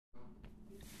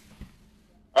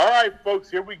All right,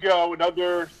 folks, here we go.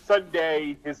 Another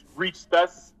Sunday has reached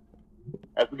us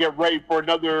as we get ready for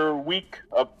another week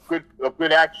of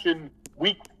good action,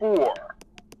 week 4.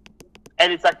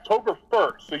 And it's October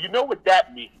 1st, so you know what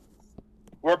that means.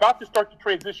 We're about to start the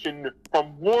transition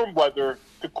from warm weather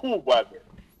to cool weather.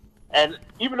 And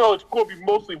even though it's going to be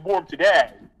mostly warm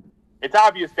today, it's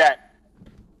obvious that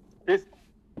this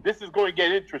is going to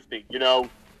get interesting,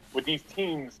 with these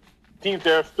teams that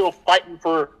are still fighting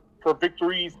for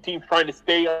victories, teams trying to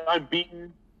stay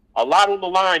unbeaten. A lot on the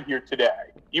line here today,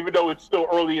 even though it's still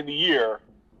early in the year.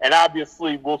 And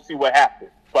obviously, we'll see what happens.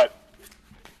 But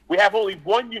we have only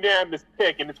one unanimous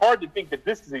pick, and it's hard to think that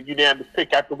this is a unanimous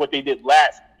pick after what they did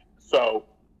last week. So,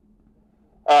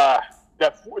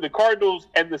 the Cardinals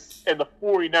and the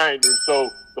 49ers. So,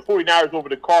 the 49ers over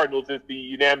the Cardinals is the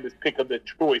unanimous pick of the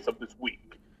choice of this week.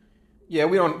 Yeah,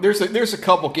 we don't. There's a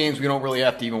couple games we don't really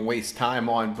have to even waste time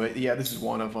on, but yeah, this is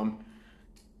one of them.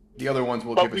 The other ones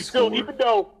will give a score. But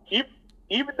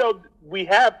even though we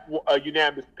have a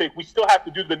unanimous pick, we still have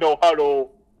to do the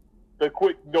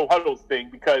quick no huddle thing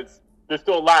because there's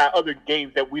still a lot of other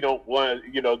games that we don't want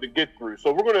to get through.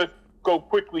 So we're going to go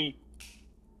quickly.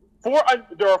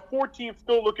 There are 4 teams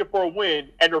still looking for a win,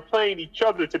 and they're playing each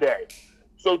other today.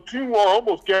 So 2 are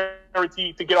almost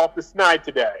guaranteed to get off the snide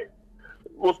today.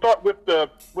 We'll start with the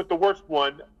worst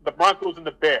one, the Broncos and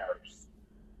the Bears.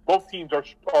 Both teams are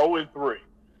 0-3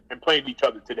 and playing each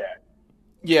other today.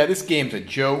 Yeah, this game's a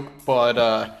joke,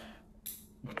 but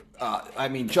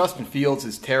Justin Fields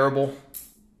is terrible.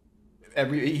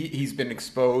 He's been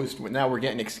exposed. Now we're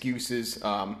getting excuses.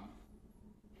 I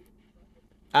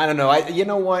don't know. You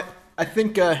know what? I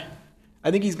think they're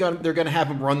gonna have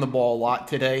him run the ball a lot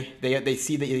today. They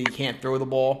see that he can't throw the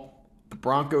ball. The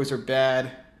Broncos are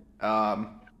bad.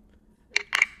 I'm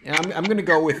going to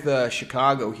go with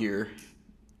Chicago here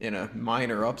in a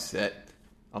minor upset.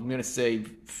 I'm going to say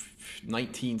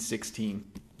 19-16.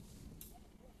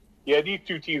 Yeah, these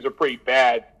 2 teams are pretty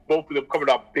bad. Both of them coming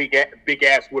off big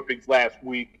ass whippings last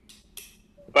week.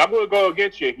 But I'm going to go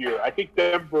against you here. I think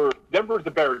Denver's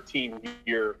the better team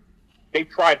here. They've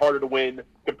tried harder to win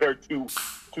compared to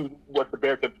what the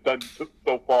Bears have done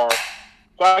so far.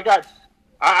 So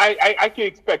I can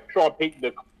expect Sean Payton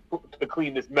to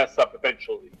clean this mess up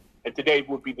eventually. And today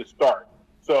would be the start.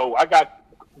 So I got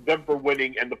Denver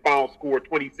winning and the final score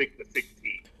 26-16.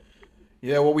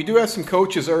 Yeah, well, we do have some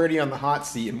coaches already on the hot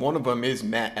seat, and one of them is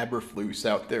Matt Eberflus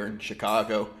out there in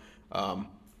Chicago.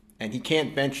 And he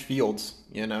can't bench Fields.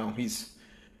 They're not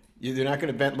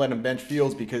going to let him bench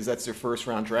Fields because that's their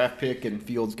first-round draft pick, and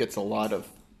Fields gets a lot of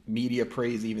media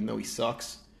praise even though he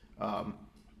sucks.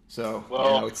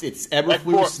 It's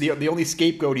Eberflus. The only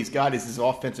scapegoat he's got is his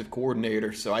offensive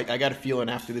coordinator. So I got a feeling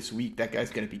after this week that guy's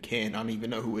going to be canned. I don't even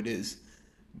know who it is.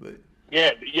 But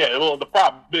yeah. Well, the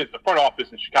problem is the front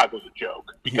office in Chicago is a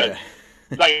joke because,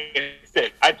 like I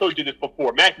said, I told you this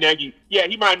before. Matt Nagy,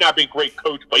 he might not be a great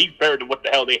coach, but he's better than what the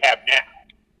hell they have now.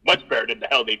 Much better than the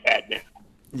hell they've had now.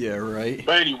 Yeah, right.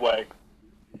 But anyway,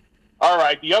 all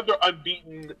right. The other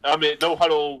unbeaten, no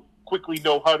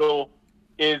huddle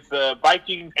is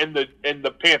Vikings and the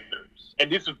Panthers.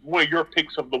 And this is one of your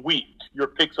picks of the week. Your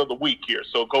picks of the week here.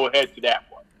 So go ahead to that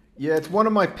one. Yeah, it's one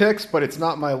of my picks, but it's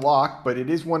not my lock. But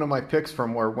it is one of my picks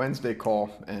from our Wednesday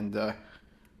call. And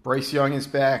Bryce Young is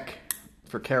back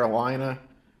for Carolina.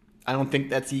 I don't think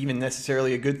that's even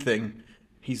necessarily a good thing.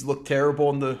 He's looked terrible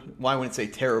I wouldn't say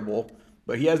terrible,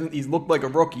 but he's looked like a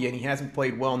rookie, and he hasn't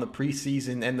played well in the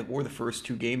preseason or the first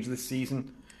 2 games of the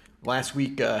season. Last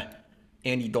week,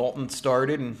 Andy Dalton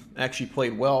started and actually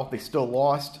played well. They still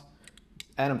lost.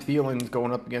 Adam Thielen's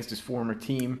going up against his former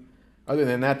team. Other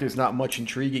than that, there's not much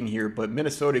intriguing here, but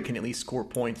Minnesota can at least score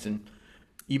points, and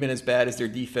even as bad as their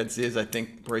defense is, I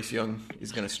think Bryce Young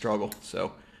is going to struggle.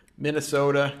 So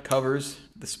Minnesota covers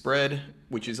the spread,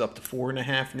 which is up to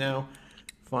 4.5 now.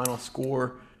 Final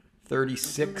score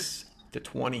 36-20.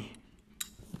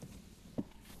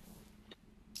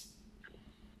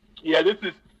 Yeah, this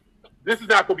is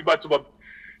not going to be much of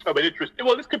an interesting.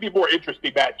 Well, this could be a more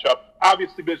interesting matchup.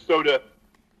 Obviously, Minnesota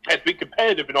has been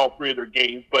competitive in all 3 of their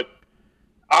games, but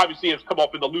obviously has come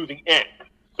up in the losing end.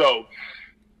 So,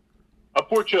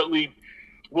 unfortunately,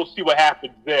 we'll see what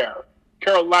happens there.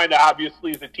 Carolina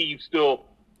obviously is a team still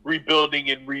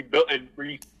rebuilding and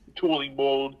retooling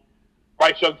mode.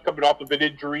 Bryce Young's coming off of an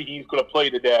injury. He's going to play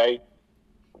today.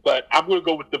 But I'm going to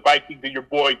go with the Vikings and your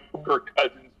boy Kirk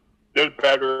Cousins. They're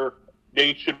better.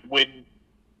 They should win.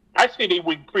 I say they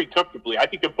win pretty comfortably. I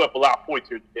think they'll put up a lot of points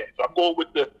here today. So I'm going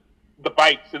with the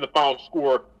Vikes in the final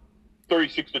score,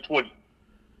 36-20.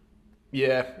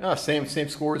 Yeah, same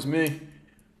score as me.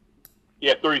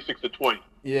 Yeah, 36-20.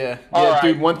 Yeah, All right.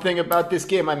 dude. One thing about this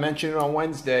game, I mentioned it on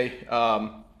Wednesday.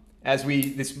 As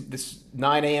this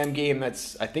 9 a.m. game, I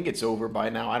think it's over by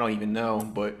now. I don't even know,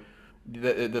 but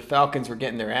the Falcons were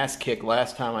getting their ass kicked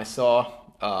last time I saw.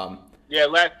 Yeah,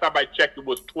 last time I checked, it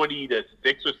was 20-6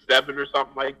 or 7 or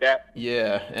something like that.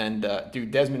 Yeah, and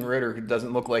dude, Desmond Ridder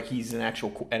doesn't look like he's an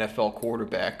actual NFL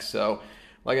quarterback. So,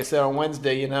 like I said on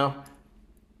Wednesday,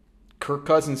 Kirk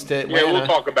Cousins to Atlanta. Yeah, we'll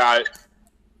talk about it.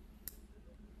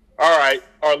 All right,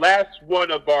 our last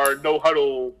one of our no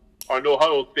huddle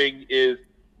thing is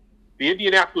the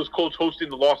Indianapolis Colts hosting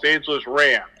the Los Angeles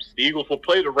Rams. The Eagles will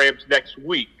play the Rams next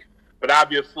week, but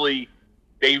obviously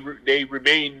they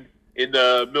remain in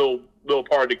the middle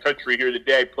part of the country here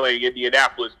today, playing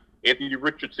Indianapolis. Anthony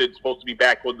Richardson's supposed to be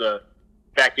back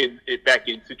in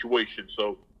situation.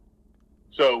 So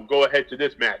go ahead to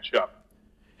this matchup.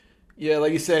 Yeah,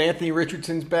 like you said, Anthony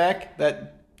Richardson's back.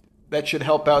 That should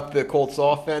help out the Colts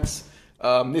offense.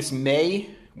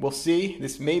 We'll see.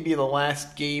 This may be the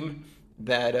last game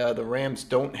that the Rams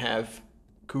don't have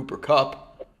Cooper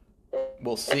Kupp.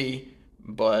 We'll see.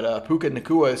 But Puka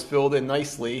Nacua has filled in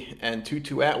nicely, and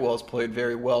Tutu Atwell has played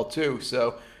very well too.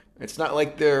 So it's not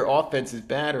like their offense is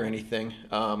bad or anything.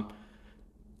 I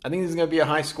think this is going to be a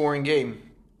high-scoring game,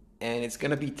 and it's going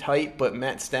to be tight, but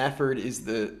Matt Stafford is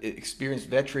the experienced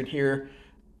veteran here.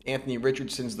 Anthony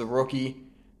Richardson's the rookie.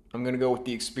 I'm going to go with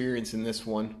the experience in this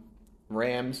one.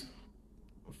 Rams,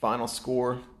 final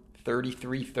score,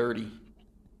 33-30.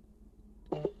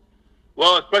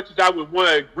 Well, as much as I would want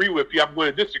to agree with you, I'm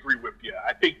going to disagree with you.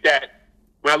 I think that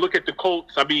when I look at the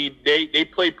Colts, I mean, they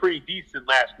played pretty decent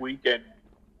last week, and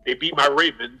they beat my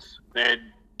Ravens. And,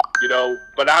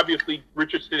 but obviously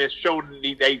Richardson has shown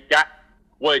they've got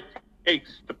what it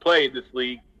takes to play in this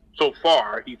league so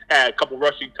far. He's had a couple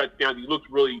rushing touchdowns. He looks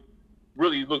really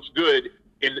looks good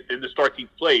in the start he's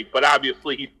played. But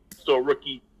obviously he's still a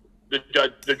rookie.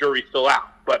 The jury's still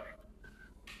out. But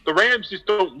the Rams just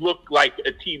don't look like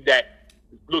a team that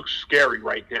looks scary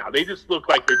right now. They just look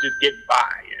like they're just getting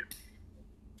by,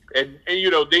 and they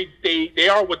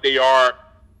are what they are.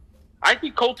 I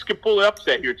think Colts can pull an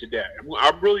upset here today.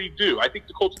 I really do. I think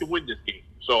the Colts can win this game.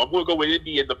 So I'm going to go with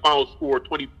Indy in the final score,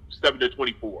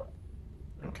 27-24.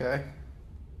 Okay.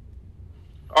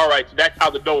 All right, so that's how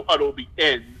the no huddle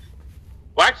ends.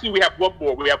 Well, actually, we have one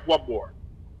more.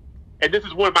 And this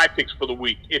is one of my picks for the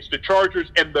week. It's the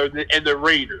Chargers and the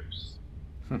Raiders.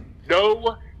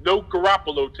 No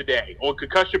Garoppolo today on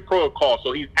concussion protocol,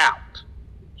 so he's out.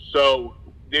 So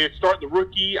they're starting the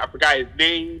rookie. I forgot his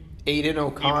name. Aiden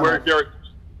O'Connell.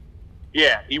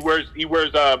 He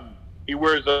wears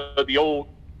the old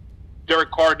Derek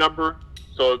Carr number.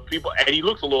 So and he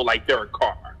looks a little like Derek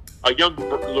Carr, a young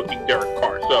looking Derek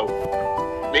Carr. So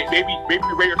maybe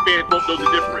Raider fans don't know the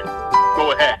difference.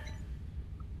 Go ahead.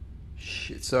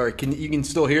 Shit, sorry. You can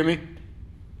still hear me?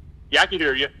 Yeah, I can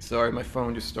hear you. Sorry, my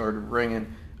phone just started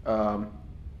ringing. Yeah,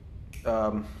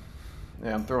 I'm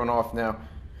throwing off now.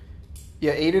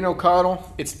 Yeah, Aiden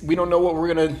O'Connell. We don't know what we're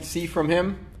gonna see from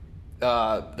him.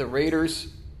 The Raiders.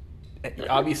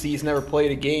 Obviously, he's never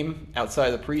played a game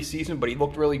outside of the preseason, but he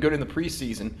looked really good in the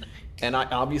preseason, and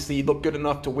obviously he looked good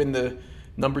enough to win the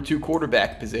number 2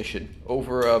 quarterback position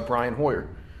over Brian Hoyer.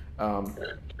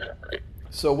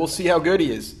 So we'll see how good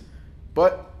he is.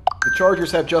 But the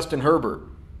Chargers have Justin Herbert.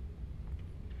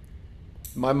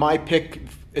 My pick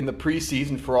in the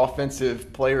preseason for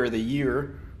Offensive Player of the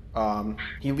Year.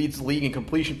 He leads the league in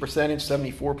completion percentage,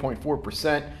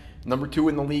 74.4%. Number 2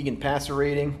 in the league in passer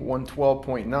rating,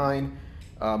 112.9.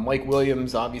 Mike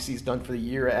Williams, obviously, he's done for the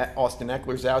year. Austin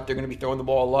Eckler's out. They're going to be throwing the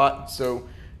ball a lot. So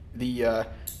the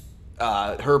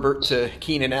Herbert to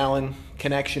Keenan Allen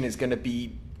connection is going to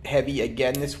be heavy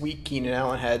again this week. Keenan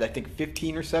Allen had, I think,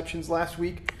 15 receptions last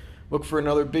week. Look for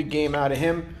another big game out of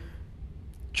him.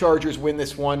 Chargers win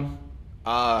this one.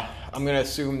 I'm going to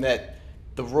assume that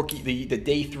the rookie, the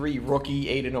day 3 rookie,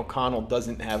 Aiden O'Connell,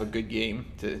 doesn't have a good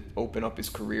game to open up his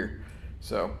career.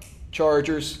 So,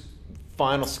 Chargers,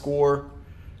 final score.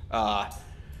 I'm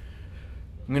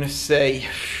going to say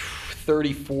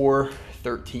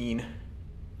 34-13.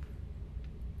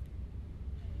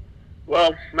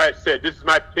 Well, like I said, this is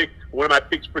my pick. One of my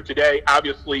picks for today.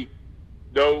 Obviously,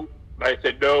 no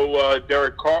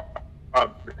Derek Carr.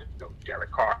 No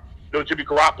Derek Carr. No Jimmy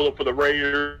Garoppolo for the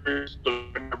Raiders. The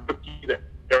rookie that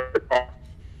Derek Carr.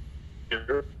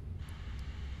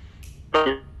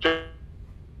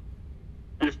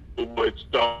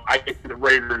 So I think the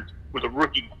Raiders with a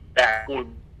rookie back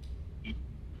on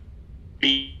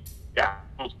be. Yeah,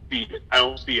 I don't see it. I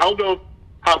don't know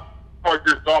how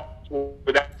Chargers off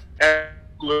with that.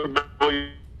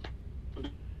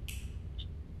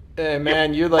 Hey,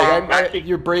 man, you're like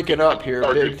you're breaking up here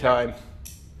big time.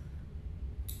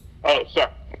 Oh,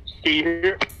 sorry. Can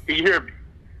you hear me?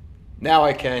 Now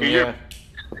I can, yeah.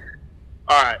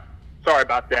 All right. Sorry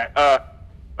about that.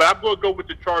 But I'm going to go with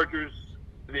the Chargers.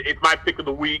 It's my pick of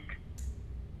the week.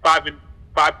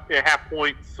 5.5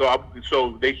 points,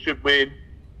 so they should win.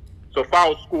 So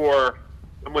final score,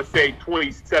 I'm going to say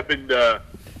 27 to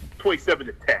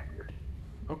 10.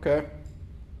 Okay.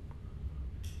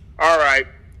 All right.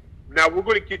 Now we're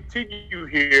going to continue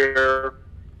here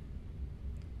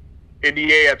in the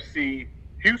AFC.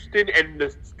 Houston and the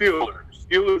Steelers.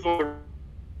 Steelers are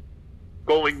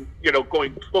going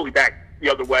slowly back the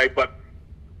other way, but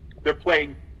they're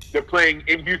playing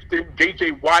in Houston.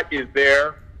 J.J. Watt is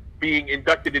there, being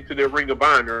inducted into their Ring of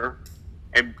Honor,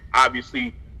 and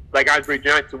obviously, like Andre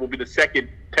Johnson, will be the second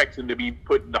Texan to be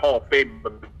put in the Hall of Fame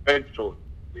eventually.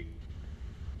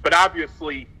 But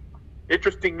obviously,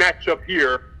 interesting matchup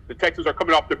here. The Texans are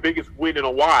coming off their biggest win in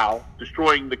a while,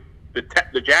 destroying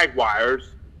the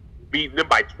Jaguars, beating them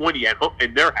by 20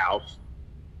 in their house.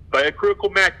 But a critical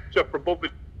matchup for both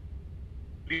of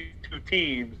these two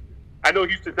teams. I know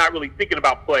Houston's not really thinking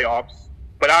about playoffs,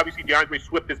 but obviously DeAndre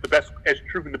Swift has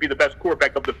proven to be the best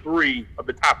quarterback of the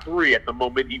top three at the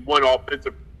moment. He won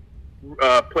Offensive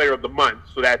Player of the Month,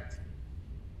 so that's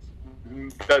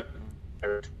we'll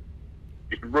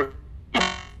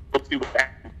see what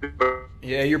happens.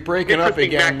 Yeah, you're breaking up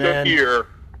again, man. Here.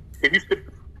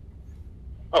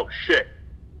 Oh shit!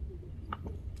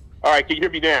 All right, can you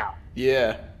hear me now?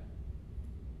 Yeah.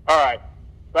 All right.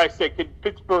 Like I said, can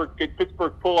Pittsburgh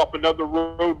pull up another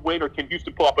road win, or can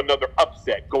Houston pull up another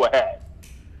upset? Go ahead.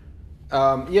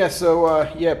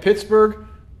 Pittsburgh,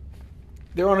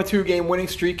 they're on a 2-game winning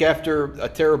streak after a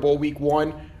terrible week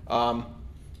 1.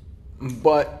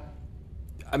 But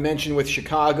I mentioned with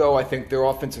Chicago, I think their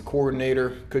offensive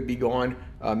coordinator could be gone.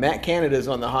 Matt Canada's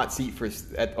on the hot seat for the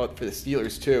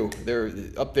Steelers too. They're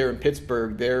up there in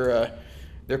Pittsburgh. They're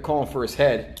calling for his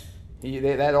head.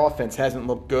 That offense hasn't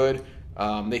looked good.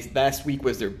 Last week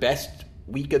was their best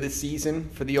week of the season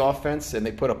for the offense, and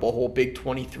they put up a whole big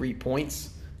 23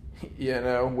 points,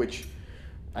 which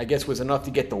I guess was enough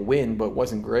to get the win, but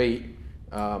wasn't great.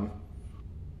 And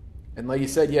like you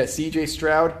said, yeah, C.J.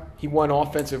 Stroud, he won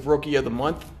Offensive Rookie of the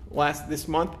Month this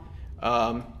month.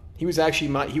 He was actually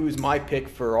my pick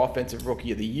for Offensive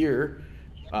Rookie of the Year.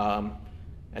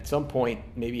 At some point,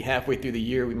 maybe halfway through the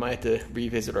year, we might have to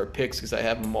revisit our picks because I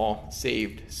have them all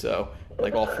saved. So,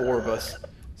 like all 4 of us.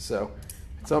 So,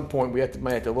 at some point, we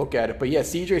might have to look at it. But yeah,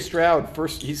 C.J. Stroud,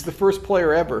 he's the first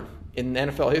player ever in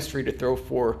NFL history to throw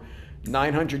for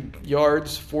 900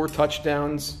 yards, 4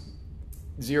 touchdowns,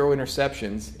 0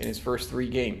 interceptions in his first 3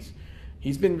 games.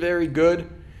 He's been very good.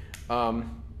 And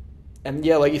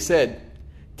yeah, like you said,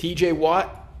 T.J.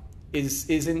 Watt is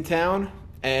in town.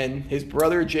 And his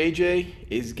brother, JJ,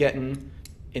 is getting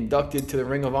inducted to the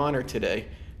Ring of Honor today.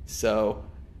 So,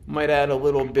 might add a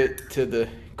little bit to the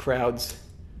crowd's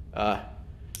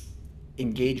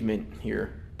engagement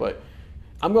here. But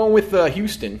I'm going with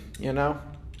Houston, I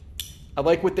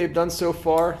like what they've done so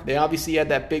far. They obviously had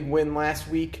that big win last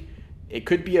week. It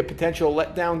could be a potential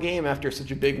letdown game after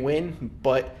such a big win.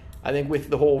 But I think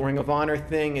with the whole Ring of Honor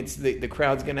thing, it's the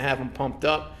crowd's going to have them pumped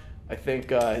up. I think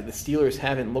the Steelers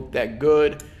haven't looked that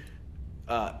good,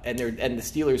 and the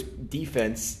Steelers'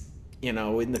 defense, in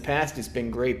the past has been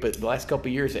great, but the last couple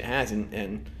of years it hasn't.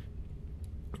 And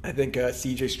I think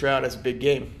C.J. Stroud has a big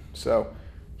game. So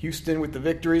Houston with the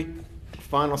victory.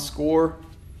 Final score,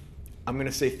 I'm going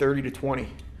to say 30-20.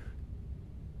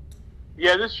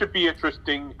 Yeah, this should be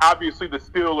interesting. Obviously, the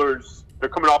Steelers, they're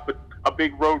coming off a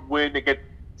big road win against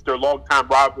their longtime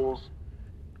rivals.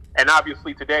 And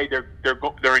obviously today they're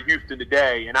in Houston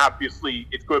today, and obviously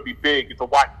it's going to be big. It's a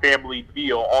Watt family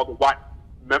deal. All the Watt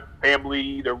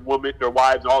family, their women, their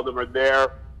wives, all of them are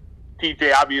there.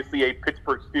 TJ, obviously a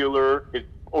Pittsburgh Steeler. His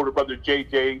older brother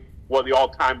JJ, one of the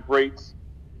all-time greats,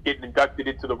 getting inducted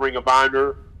into the Ring of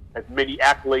Honor. As many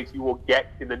accolades he will get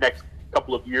in the next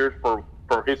couple of years for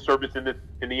his service in the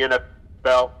NFL.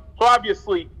 So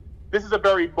obviously this is a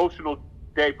very emotional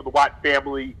day for the Watt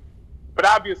family. But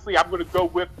obviously, I'm going to go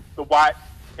with the Watt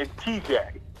and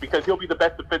TJ because he'll be the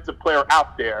best defensive player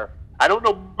out there. I don't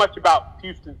know much about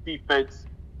Houston's defense.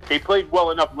 They played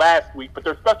well enough last week, but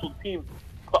their special teams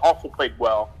also played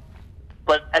well.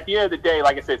 But at the end of the day,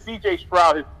 like I said, C.J.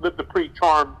 Stroud has lived a pretty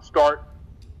charmed start,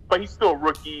 but he's still a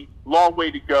rookie. Long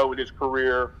way to go in his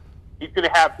career. He's going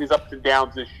to have his ups and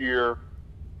downs this year.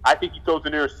 I think he throws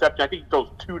an interception. I think he throws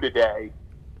 2 today.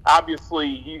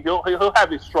 Obviously, he'll have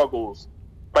his struggles.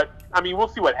 But, we'll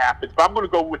see what happens. But I'm going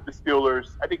to go with the Steelers.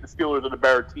 I think the Steelers are the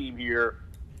better team here.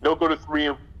 They'll go to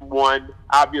 3-1.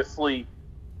 Obviously,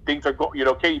 things are going.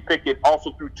 Kenny Pickett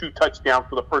also threw 2 touchdowns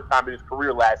for the first time in his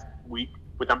career last week,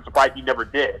 which I'm surprised he never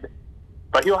did.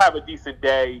 But he'll have a decent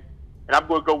day, and I'm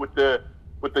going to go with the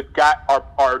guy,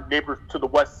 our neighbors to the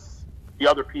west, the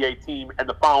other PA team, and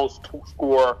the Fowls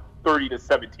score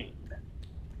 30-17.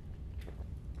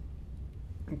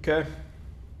 Okay.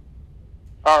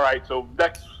 All right. So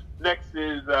next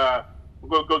is we're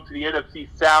going to go to the NFC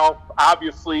South.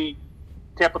 Obviously,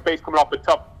 Tampa Bay's coming off a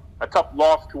tough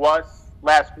loss to us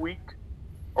last week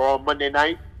or on Monday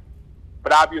night,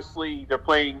 but obviously they're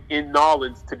playing in New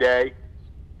Orleans today.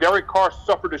 Derek Carr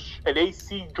suffered an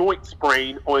AC joint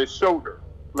sprain on his shoulder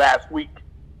last week,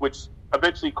 which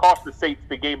eventually cost the Saints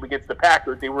the game against the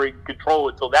Packers. They were in control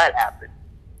until that happened.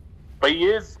 But he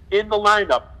is in the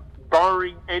lineup,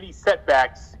 barring any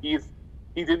setbacks. He's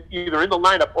either in the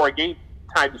lineup or a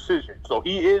game-time decision. So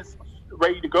he is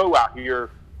ready to go out here,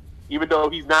 even though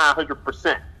he's not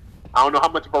 100%. I don't know how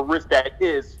much of a risk that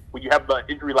is when you have an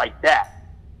injury like that.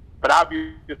 But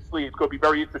obviously, it's going to be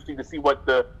very interesting to see what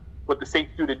the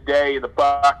Saints do today and the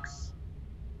Bucs.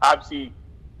 Obviously,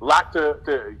 a lot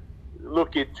to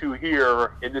look into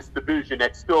here in this division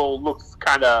that still looks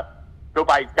kind of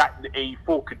nobody's gotten a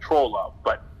full control of.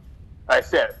 But like I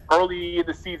said, early in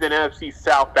the season, NFC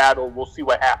South battle. We'll see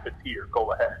what happens here.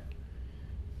 Go ahead.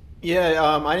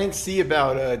 Yeah, I didn't see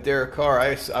about Derek Carr.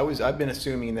 I've been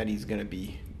assuming that he's going to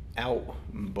be out,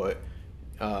 but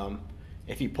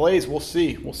if he plays, we'll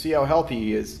see. We'll see how healthy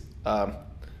he is.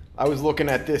 I was looking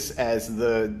at this as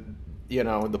the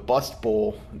Bust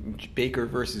Bowl, Baker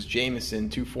versus Jameson,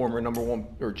 two former number one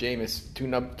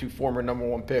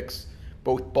picks,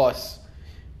 both busts.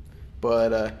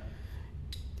 But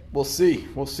we'll see.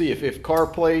 We'll see if Carr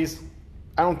plays.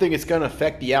 I don't think it's going to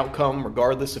affect the outcome,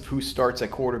 regardless of who starts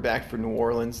at quarterback for New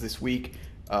Orleans this week.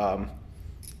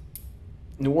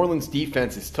 New Orleans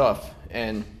defense is tough,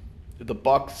 and the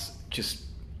Bucs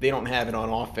they don't have it on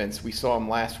offense. We saw them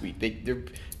last week.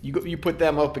 You put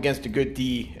them up against a good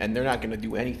D, and they're not going to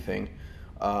do anything.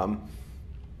 On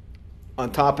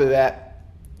top of that,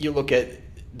 you look at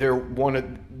the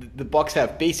Bucs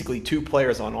have basically 2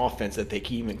 players on offense that they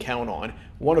can even count on.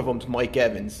 One of them's Mike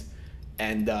Evans,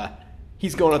 and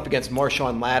he's going up against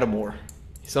Marshawn Lattimore,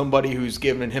 somebody who's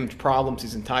given him problems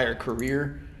his entire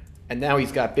career, and now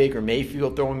he's got Baker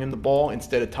Mayfield throwing him the ball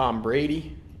instead of Tom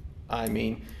Brady. I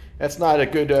mean, that's not a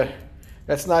good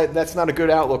that's not a good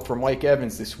outlook for Mike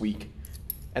Evans this week.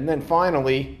 And then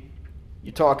finally,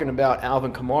 you're talking about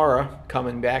Alvin Kamara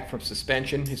coming back from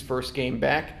suspension, his first game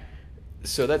back.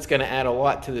 So that's going to add a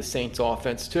lot to the Saints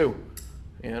offense too.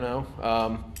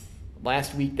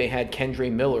 Last week they had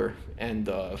Kendre Miller and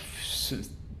I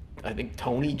think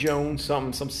Tony Jones,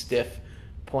 some stiff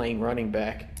playing running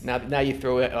back. Now you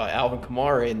throw Alvin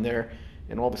Kamara in there,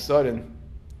 and all of a sudden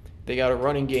they got a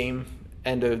running game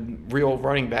and a real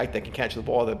running back that can catch the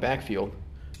ball in the backfield.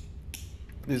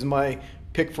 This is my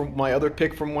other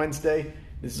pick from Wednesday.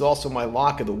 This is also my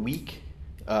lock of the week.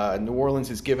 New Orleans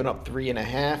has given up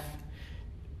 3.5.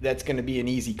 That's going to be an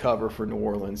easy cover for New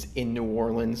Orleans in New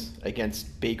Orleans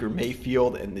against Baker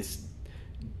Mayfield and this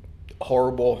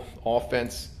horrible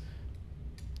offense.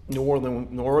 New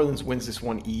Orleans wins this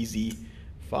one easy.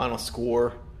 Final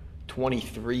score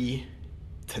 23-9.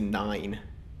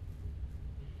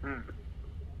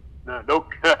 No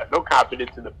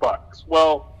confidence in the Bucs.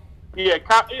 Well, yeah,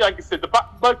 like I said, the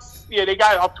Bucs, they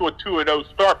got off to a 2-0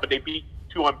 start, but they beat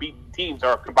 2 unbeaten teams,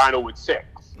 or combined 0-6.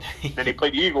 Then they play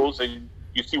the Eagles, and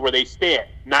you see where they stand.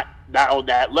 Not on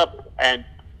that level. And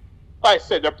like I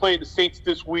said, they're playing the Saints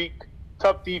this week.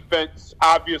 Tough defense,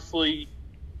 obviously.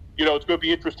 It's going to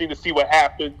be interesting to see what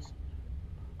happens.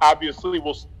 Obviously,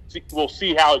 we'll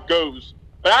see how it goes.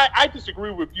 But I disagree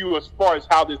with you as far as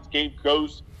how this game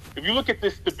goes. If you look at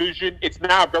this division, it's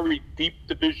now a very deep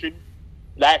division.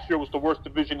 Last year was the worst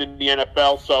division in the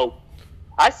NFL. So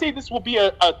I say this will be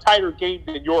a tighter game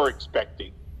than you're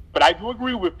expecting. But I do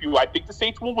agree with you. I think the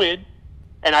Saints will win.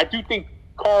 And I do think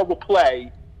Carr will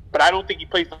play. But I don't think he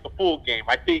plays the full game.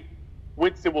 I think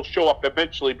Winston will show up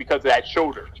eventually because of that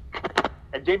shoulder.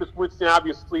 And Jameis Winston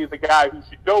obviously is a guy who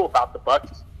should know about the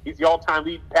Bucs. He's the all-time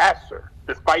leading passer,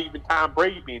 despite even Tom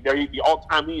Brady being there. He's the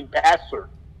all-time leading passer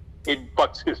in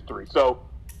Bucs history. So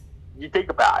you think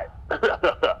about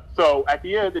it. So at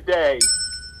the end of the day,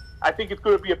 I think it's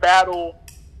going to be a battle,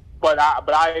 but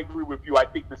I agree with you. I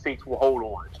think the Saints will hold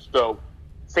on. So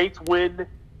Saints win,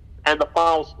 and the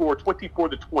final score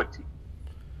 24-20.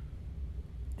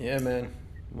 Yeah, man.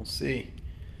 We'll see.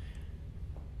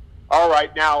 All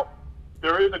right, now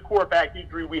there is a quarterback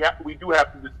injury we do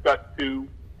have to discuss too,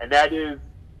 and that is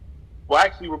Well,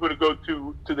 actually, we're going to go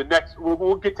to the next.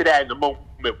 We'll get to that in a moment.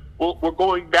 We're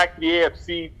going back to the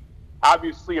AFC.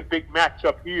 Obviously, a big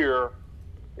matchup here.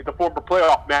 It's a former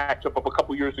playoff matchup of a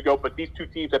couple years ago, but these two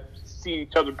teams have seen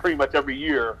each other pretty much every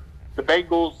year. The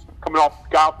Bengals,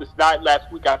 got off this night last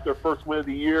week, got their first win of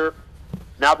the year.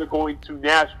 Now they're going to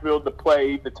Nashville to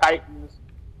play the Titans,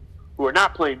 who are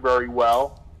not playing very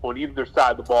well on either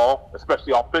side of the ball,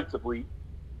 especially offensively.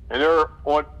 And they're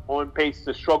on pace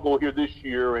to struggle here this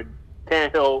year. And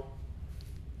Tannehill,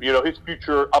 his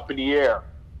future up in the air.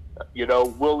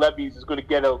 Will Levis is going to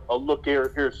get a look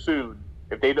here soon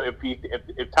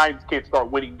if Titans can't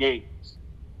start winning games.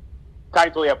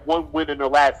 Titans only have one win in their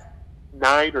last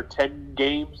 9 or 10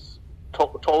 games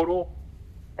total,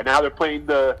 and now they're playing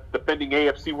the defending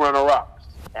AFC runner-ups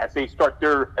as they start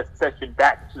their ascension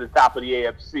back to the top of the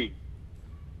AFC.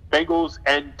 Bengals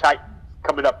and Titans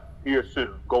coming up here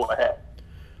soon. Go ahead.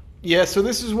 Yeah, so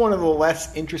this is one of the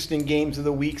less interesting games of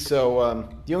the week. So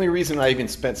the only reason I even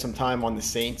spent some time on the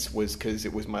Saints was because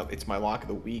it's my lock of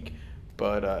the week.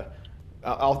 But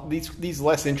these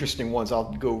less interesting ones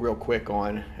I'll go real quick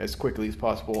on as quickly as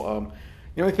possible.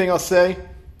 The only thing I'll say,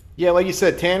 yeah, like you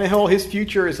said, Tannehill, his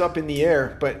future is up in the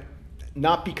air, but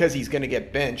not because he's going to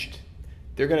get benched.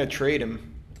 They're going to trade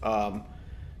him,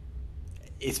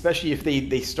 especially if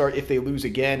they lose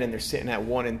again and they're sitting at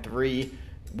 1-3.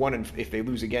 If they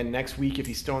lose again next week, if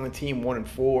he's still on the team,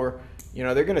 1-4,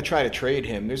 they're going to try to trade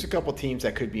him. There's a couple teams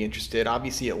that could be interested.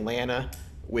 Obviously, Atlanta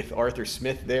with Arthur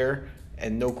Smith there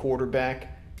and no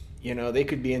quarterback, they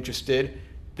could be interested.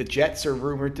 The Jets are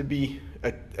rumored to be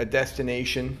a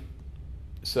destination,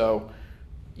 so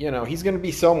he's going to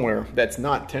be somewhere that's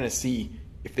not Tennessee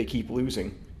if they keep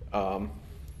losing. And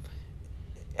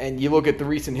you look at the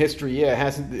recent history,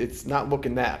 it's not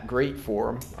looking that great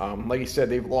for them. Like you said,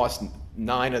 they've lost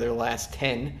 9 of their last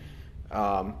 10.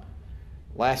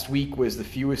 Last week was the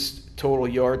fewest total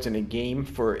yards in a game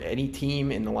for any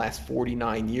team in the last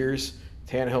 49 years.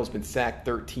 Tannehill's been sacked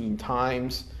 13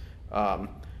 times. But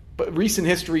recent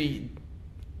history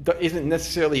isn't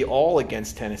necessarily all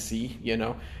against Tennessee.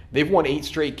 They've won 8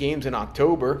 straight games in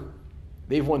October.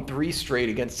 They've won 3 straight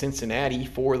against Cincinnati,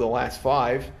 4 of the last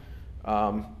 5.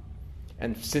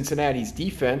 And Cincinnati's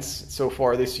defense so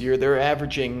far this year, they're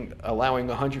allowing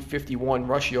 151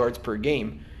 rush yards per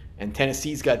game. And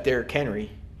Tennessee's got Derrick Henry,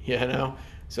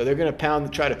 So they're going to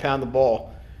try to pound the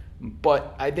ball.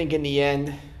 But I think in the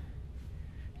end,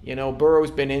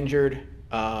 Burrow's been injured.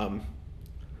 I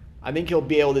think he'll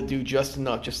be able to do just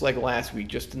enough, just like last week,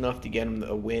 just enough to get him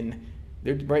a win.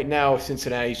 Right now,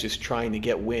 Cincinnati's just trying to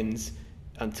get wins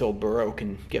until Burrow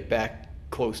can get back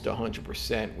close to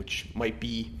 100%, which might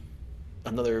be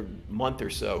another month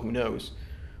or so. Who knows?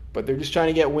 But they're just trying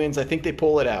to get wins. I think they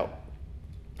pull it out.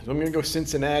 So I'm going to go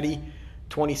Cincinnati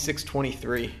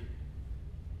 26-23.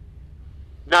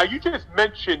 Now, you just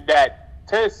mentioned that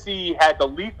Tennessee had the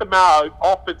least amount of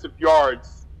offensive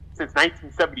yards since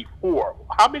 1974.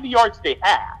 How many yards did they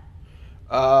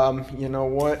have? You know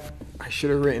what? I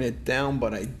should have written it down,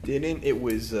 but I didn't. It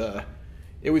was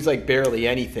like barely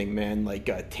anything, man. Like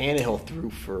Tannehill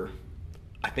threw for,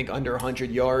 I think, under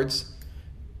 100 yards,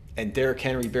 and Derrick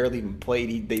Henry barely even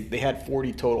played. They had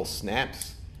 40 total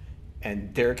snaps,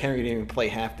 and Derrick Henry didn't even play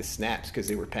half the snaps because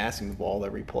they were passing the ball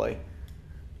every play.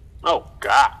 Oh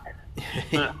God!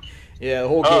 Yeah, the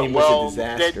whole game was a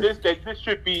disaster. This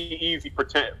should be easy for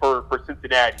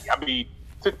Cincinnati. I mean,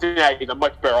 Cincinnati is a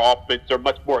much better offense. They're a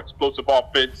much more explosive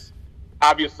offense.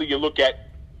 Obviously, you look at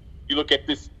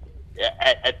this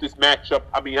matchup.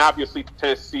 I mean, obviously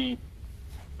Tennessee,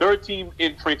 they're a team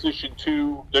in transition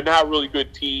too. They're not a really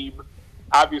good team.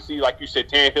 Obviously, like you said,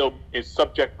 Tannehill is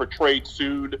subject for trade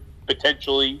soon,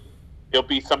 potentially. He'll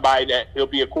be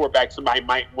a quarterback somebody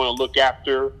might want to look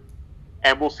after,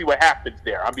 and we'll see what happens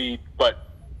there. I mean, but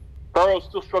Burrow's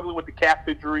still struggling with the calf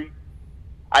injury.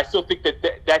 I still think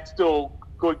that's still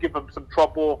going to give him some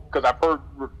trouble because I've heard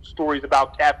stories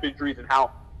about calf injuries and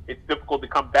how it's difficult to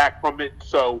come back from it.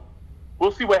 So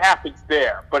we'll see what happens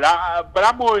there. But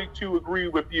I'm going to agree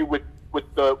with you with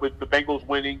the Bengals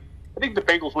winning. I think the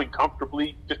Bengals win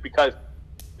comfortably just because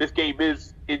this game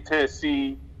is in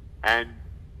Tennessee, and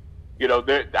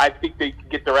I think they can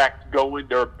get their act going.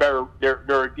 They're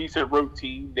a decent road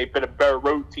team. They've been a better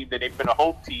road team than they've been a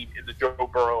home team in the Joe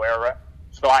Burrow era.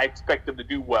 So I expect them to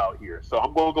do well here. So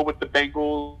I'm going to go with the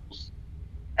Bengals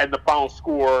and the final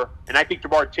score. And I think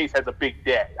Ja'Marr Chase has a big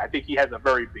day. I think he has a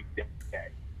very big day.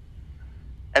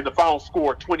 And the final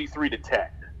score, 23-10.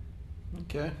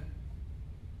 Okay.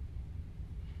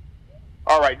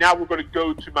 All right, now we're going to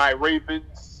go to my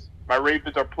Ravens. My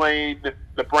Ravens are playing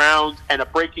the Browns, and a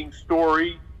breaking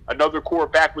story. another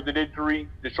quarterback with an injury.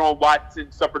 Deshaun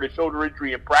Watson suffered a shoulder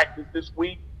injury in practice this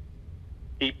week.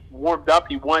 He warmed up.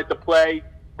 He wanted to play,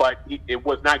 but it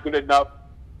was not good enough.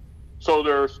 So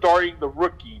they're starting the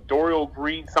rookie, Dorial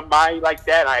Green, somebody like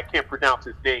that. I can't pronounce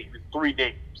his name. It's 3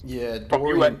 names. Yeah, from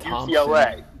Dorian Thompson.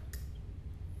 UCLA.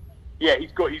 Yeah,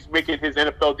 he's making his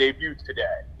NFL debut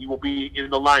today. He will be in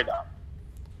the lineup.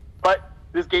 But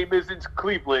this game is in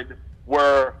Cleveland,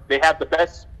 where they have the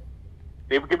best.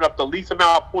 They've given up the least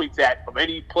amount of points at from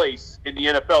any place in the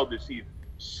NFL this season.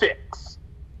 6.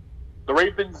 The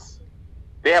Ravens,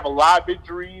 they have a lot of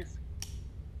injuries.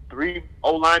 3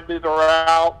 O-linemen are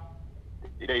out.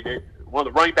 One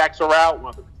of the running backs are out. One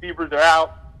of the receivers are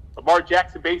out. Lamar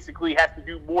Jackson basically has to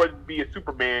do more than be a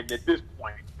Superman at this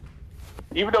point.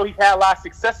 Even though he's had a lot of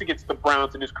success against the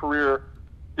Browns in his career,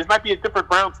 this might be a different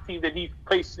Browns team than he's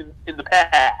faced in the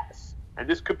past. And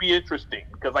this could be interesting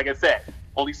because, like I said,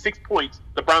 only 6 points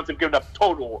the Browns have given up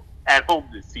total at home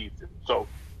this season. So,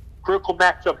 critical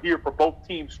matchup here for both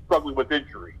teams struggling with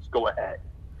injuries. Go ahead.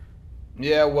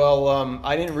 Yeah, well,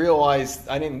 I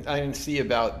didn't see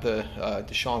about the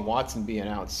Deshaun Watson being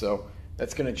out, so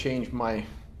that's going to change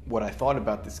what I thought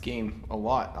about this game a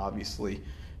lot, obviously.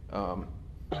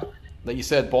 Like you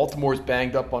said, Baltimore's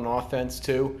banged up on offense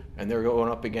too, and they're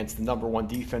going up against the number 1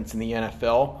 defense in the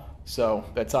NFL, so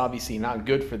that's obviously not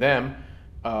good for them.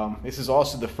 This is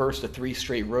also the first of 3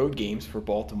 straight road games for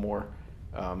Baltimore,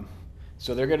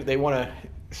 so they want to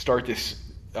start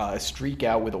this streak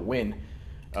out with a win.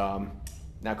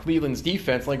 Now, Cleveland's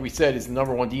defense, like we said, is the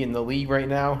number 1 D in the league right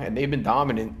now, and they've been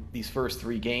dominant these first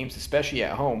 3 games, especially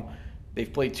at home.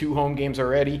 They've played 2 home games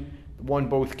already, won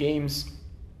both games.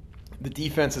 The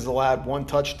defense has allowed 1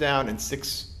 touchdown and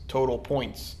 6 total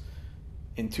points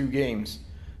in 2 games.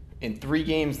 In 3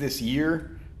 games this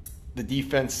year, the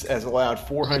defense has allowed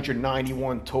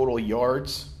 491 total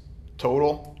yards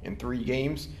total in 3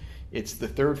 games. It's the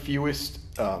 3rd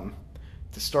fewest to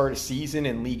start a season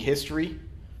in league history.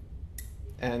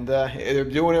 And they're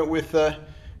doing it with a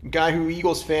guy who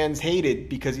Eagles fans hated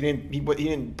because he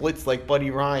didn't blitz like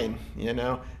Buddy Ryan,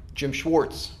 Jim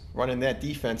Schwartz running that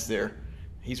defense there.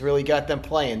 He's really got them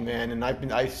playing, man. And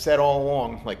I've said all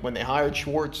along, like when they hired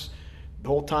Schwartz, the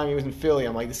whole time he was in Philly,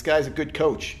 I'm like, this guy's a good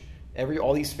coach.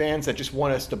 All these fans that just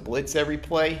want us to blitz every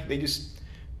play,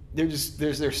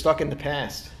 they're stuck in the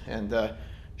past. And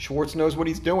Schwartz knows what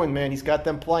he's doing, man. He's got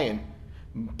them playing.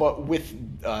 But with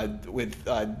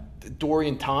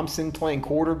Dorian Thompson playing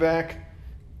quarterback,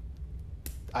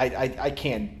 I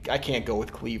can't go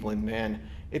with Cleveland, man.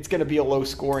 It's going to be a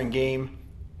low-scoring game,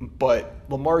 but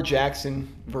Lamar Jackson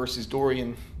versus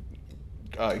Dorian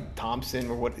Thompson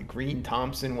or Green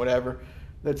Thompson, whatever.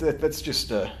 That's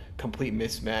just a complete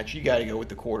mismatch. You got to go with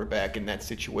the quarterback in that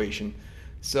situation.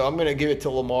 So I'm going to give it to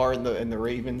Lamar and the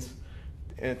Ravens.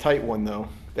 And a tight one though.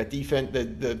 That defense,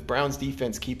 the Browns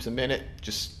defense keeps them in it.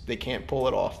 Just they can't pull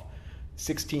it off.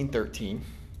 16-13.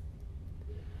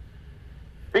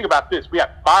 Think about this. We have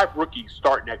 5 rookies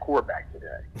starting at quarterback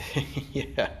today.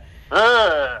 Yeah.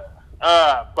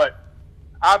 But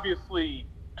obviously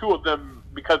 2 of them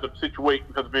because of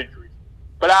injuries.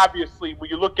 But obviously when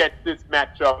you look at this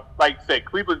matchup, like I said,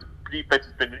 Cleveland's defense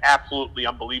has been absolutely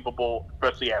unbelievable,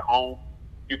 especially at home.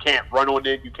 You can't run on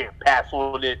it. You can't pass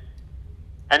on it.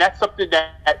 And that's something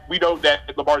that we know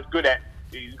that Lamar's good at.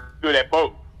 He's good at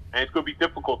both. And it's going to be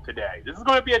difficult today. This is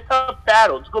going to be a tough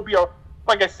battle. It's going to be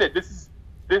like I said, this is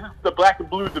the black and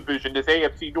blue division, this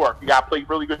AFC North. You got to play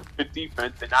really good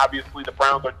defense, and obviously the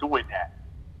Browns are doing that.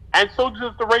 And so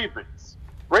does the Ravens.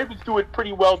 Ravens do it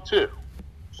pretty well too.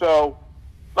 So,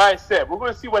 like I said, we're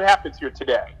going to see what happens here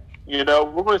today. We're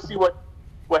going to see what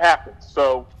happens.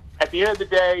 So, at the end of the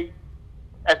day,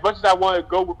 as much as I want to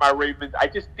go with my Ravens, I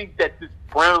just think that this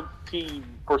Browns team,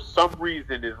 for some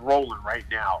reason, is rolling right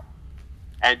now.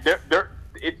 And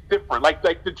it's different. Like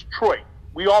the Detroit.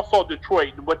 We all saw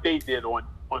Detroit and what they did on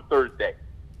Thursday.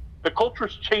 The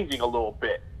culture's changing a little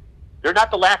bit. They're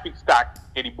not the laughing stock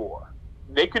anymore.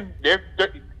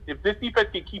 If this defense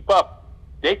can keep up,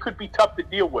 they could be tough to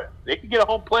deal with. They could get a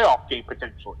home playoff game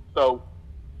potentially. So,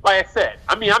 like I said,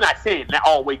 I'm not saying that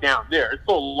all the way down there. It's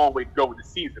still a long way to go in the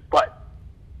season, but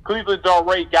Cleveland's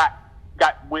already got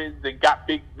wins and got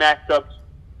big matchups.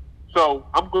 So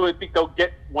I'm going to think they'll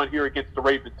get one here against the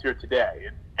Ravens here today.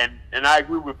 And I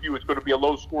agree with you. It's going to be a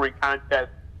low-scoring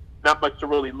contest. Not much to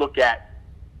really look at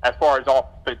as far as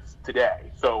offense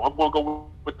today. So I'm going to go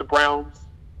with the Browns.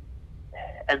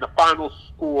 And the final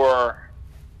score,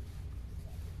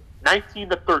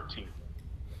 19-13.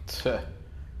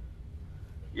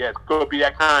 Yeah, it's going to be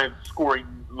that kind of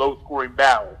low-scoring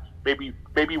battle. Maybe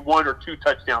 1 or 2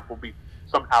 touchdowns will be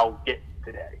somehow get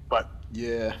today. But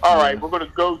Yeah. All right, we're going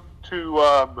to go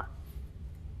to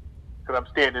because I'm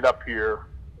standing up here.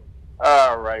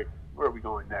 All right, where are we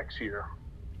going next here?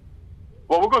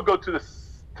 Well, we're going to go to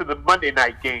the Monday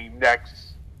night game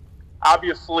next.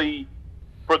 Obviously,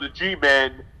 for the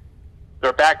G-men,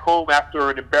 they're back home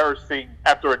after an embarrassing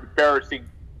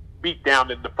beatdown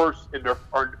in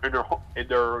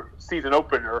their season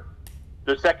opener.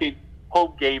 Their second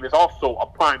home game is also a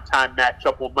primetime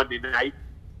matchup on Monday night.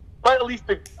 But at least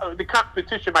the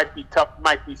competition might be tough,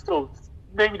 might be still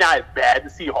maybe not as bad. The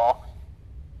Seahawks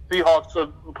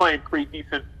are playing pretty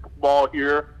decent ball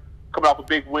here, coming off a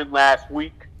big win last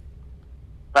week.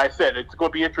 Like I said, it's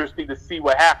going to be interesting to see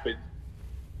what happens.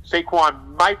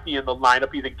 Saquon might be in the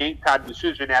lineup. He's a game-time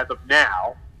decision as of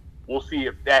now. We'll see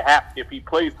if that happens, if he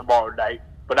plays tomorrow night.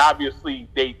 But obviously,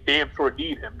 they damn sure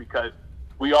need him because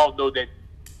we all know that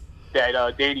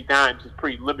Danny Dimes is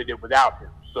pretty limited without him.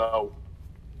 So,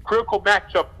 critical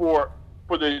matchup for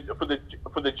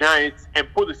the Giants and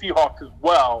for the Seahawks as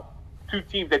well. Two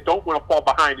teams that don't want to fall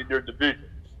behind in their divisions.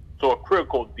 So, a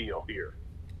critical deal here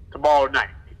tomorrow night.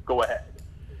 Go ahead.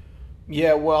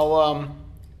 Yeah, well,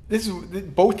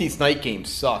 both these night games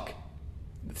suck,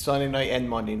 Sunday night and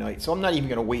Monday night. So I'm not even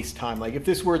going to waste time. Like if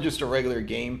this were just a regular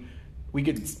game, we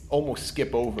could almost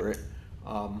skip over it.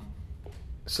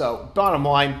 So bottom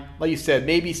line, like you said,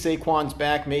 maybe Saquon's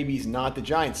back, maybe he's not. The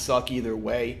Giants suck either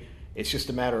way. It's just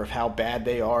a matter of how bad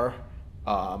they are.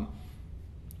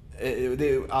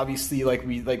 They obviously, like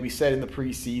we said in the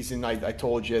preseason, I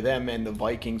told you them and the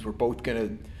Vikings were both going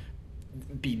to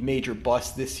be major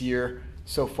busts this year.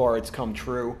 So far, it's come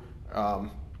true, and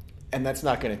that's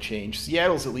not going to change.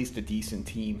 Seattle's at least a decent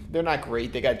team. They're not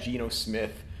great. They got Geno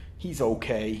Smith. He's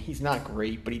okay. He's not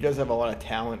great, but he does have a lot of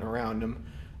talent around him.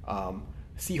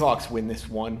 Seahawks win this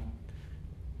one,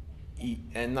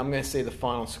 and I'm going to say the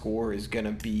final score is going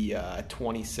to be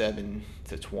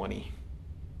 27-20.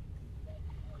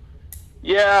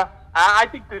 Yeah, I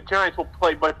think the Giants will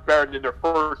play much better than their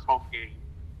first home game,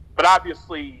 but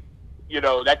obviously,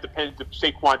 that depends if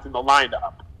Saquon's in the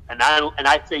lineup, and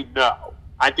I say no.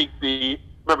 I think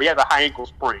remember he has a high ankle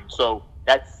sprain, so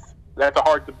that's a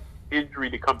hard injury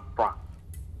to come from.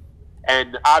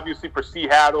 And obviously for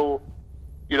Seattle,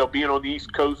 being on the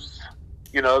East Coast,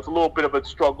 it's a little bit of a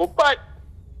struggle, but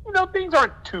things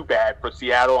aren't too bad for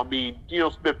Seattle. I mean,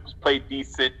 Smith has played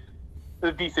decent,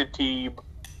 a decent team.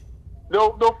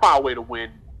 They'll find a way to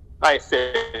win. Like I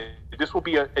said, this will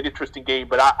be an interesting game,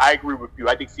 but I agree with you.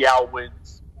 I think Seattle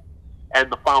wins,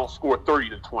 and the final score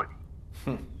 30-20.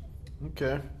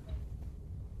 Okay.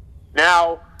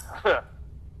 Now,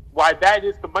 why that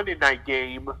is the Monday night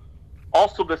game,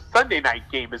 also the Sunday night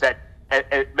game is at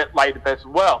MetLife as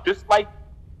well. Just like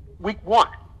week one,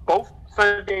 both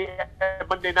Sunday and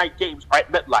Monday night games are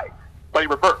at MetLife, but in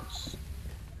reverse.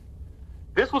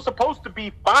 This was supposed to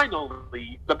be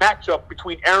finally the matchup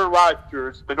between Aaron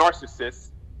Rodgers, the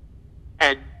narcissist,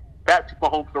 and Patrick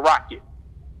Mahomes, the Rocket.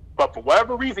 But for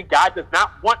whatever reason, God does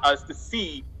not want us to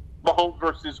see Mahomes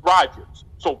versus Rodgers.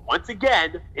 So once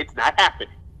again, it's not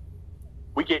happening.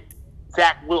 We get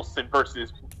Zach Wilson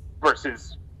versus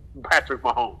Patrick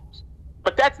Mahomes.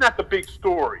 But that's not the big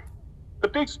story. The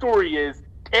big story is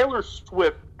Taylor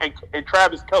Swift and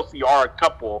Travis Kelce are a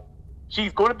couple.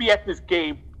 She's going to be at this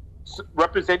game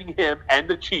representing him and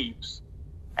the Chiefs,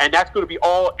 and that's going to be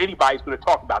all anybody's going to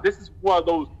talk about. This is one of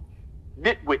those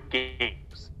nitwit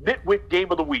games. Nitwit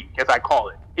game of the week, as I call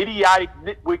it. Idiotic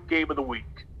nitwit game of the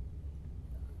week.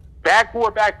 Bad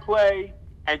quarterback play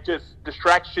and just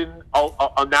distraction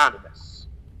anonymous.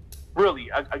 Really,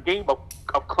 a game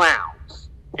of clowns,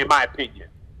 in my opinion.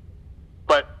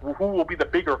 But who will be the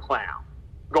bigger clown?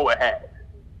 Go ahead.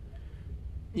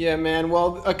 Yeah, man.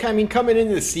 Well, I mean, coming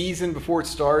into the season before it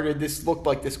started, this looked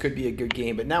like this could be a good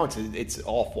game, but now it's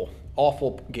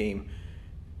awful game.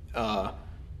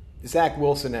 Zach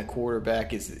Wilson at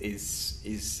quarterback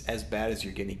is as bad as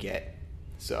you're going to get.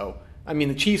 So, I mean,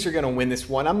 the Chiefs are going to win this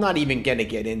one. I'm not even going to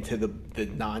get into the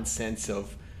nonsense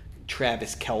of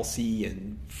Travis Kelce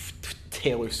and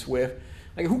Taylor Swift.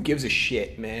 Like, who gives a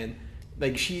shit, man?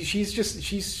 Like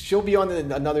she'll be on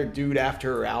another dude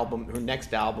after her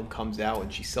next album comes out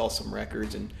and she sells some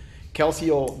records, and Kelce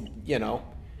will,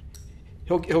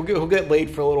 he'll get laid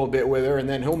for a little bit with her and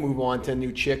then he'll move on to a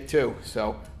new chick too.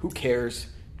 So who cares?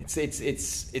 It's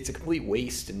a complete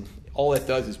waste, and all it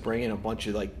does is bring in a bunch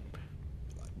of I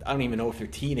don't even know if they're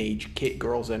teenage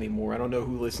girls anymore. I don't know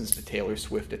who listens to Taylor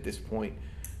Swift at this point,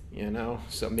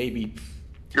 So maybe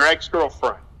your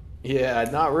ex-girlfriend. Yeah,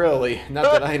 not really. Not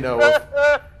that I know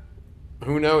of.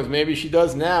 Who knows? Maybe she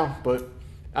does now. But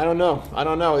I don't know.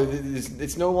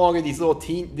 It's no longer these little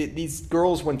these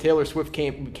girls when Taylor Swift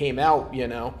came out.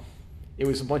 It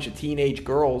was a bunch of teenage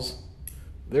girls.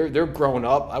 They're grown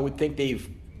up. I would think they've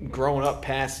grown up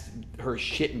past her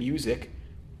shit music,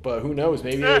 but who knows?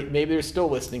 Maybe they're still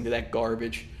listening to that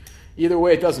garbage. Either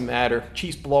way, it doesn't matter.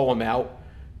 Chiefs blow them out.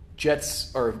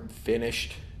 Jets are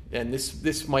finished, and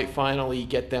this might finally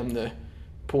get them to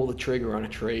pull the trigger on a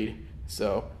trade.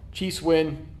 So Chiefs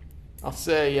win. I'll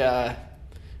say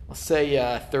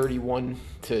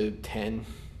 31-10.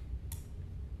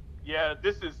 Yeah,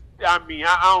 this is. I mean,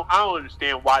 I don't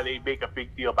understand why they make a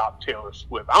big deal about Taylor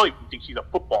Swift. I don't even think she's a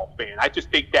football fan. I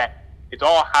just think that it's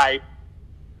all hype.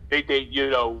 They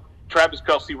Travis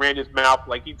Kelce ran his mouth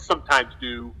like he sometimes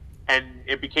do, and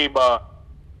it became a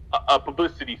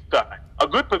publicity stunt, a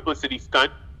good publicity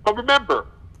stunt. But remember,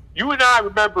 you and I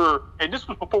remember, and this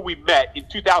was before we met in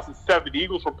 2007. The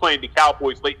Eagles were playing the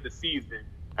Cowboys late in the season,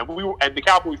 and the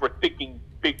Cowboys were thinking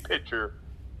big picture.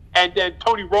 And then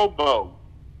Tony Romo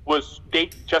was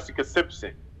dating Jessica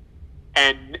Simpson,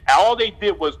 and all they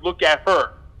did was look at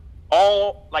her.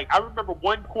 I remember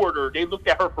one quarter they looked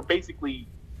at her for basically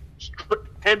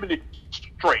 10 minutes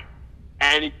straight,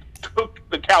 and it took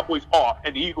the Cowboys off,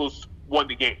 and the Eagles won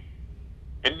the game.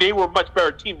 And they were a much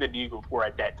better team than the Eagles were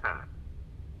at that time.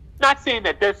 Not saying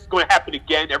that that's going to happen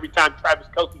again every time Travis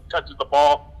Kelce touches the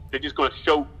ball. They're just going to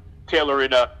show Taylor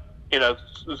in a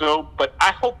zone, but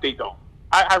I hope they don't.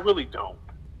 I really don't.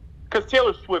 Because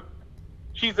Taylor Swift,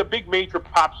 she's a big major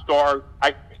pop star.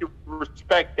 I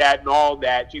respect that and all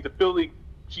that. She's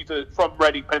from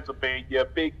Reading, Pennsylvania,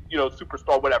 big,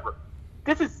 superstar, whatever.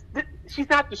 She's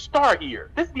not the star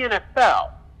here. This is the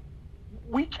NFL.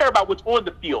 We care about what's on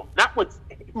the field, not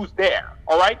who's there.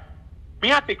 All right?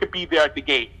 Beyonce could be there at the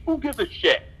game. Who gives a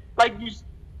shit? Like you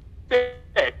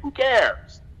said, who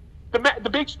cares? The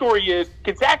big story is,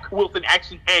 can Zach Wilson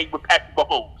actually hang with Patrick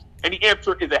Mahomes? And the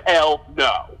answer is a hell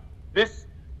no. This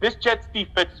Jets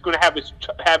defense is going to have it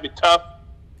tough.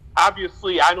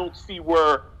 Obviously, I don't see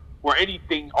where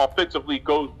anything offensively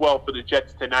goes well for the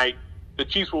Jets tonight. The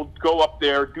Chiefs will go up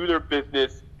there, do their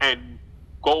business, and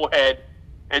go ahead.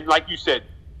 And like you said,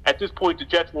 at this point, the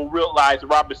Jets will realize,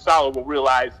 Robert Saleh will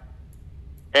realize,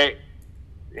 hey,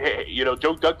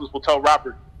 Joe Douglas will tell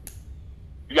Robert,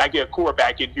 you got to get a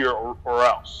quarterback in here or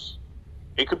else.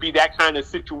 It could be that kind of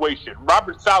situation.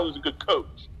 Robert Saleh is a good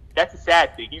coach. That's a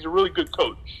sad thing. He's a really good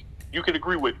coach. You can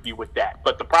agree with me with that.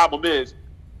 But the problem is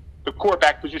the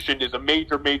quarterback position is a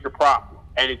major, major problem.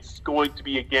 And it's going to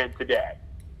be again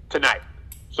tonight.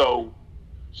 So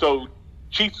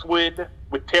Chiefs win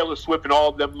with Taylor Swift and all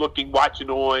of them watching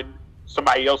on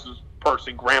somebody else's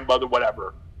person, grandmother,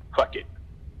 whatever. Fuck it.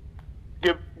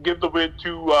 Give the win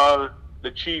to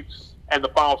the Chiefs and the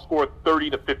final score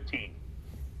 30-15.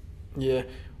 Yeah.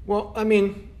 Well, I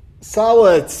mean,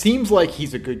 Saleh seems like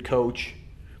he's a good coach,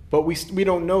 but we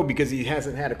don't know because he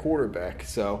hasn't had a quarterback.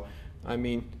 So, I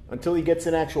mean, until he gets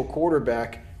an actual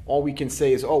quarterback, all we can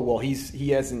say is, he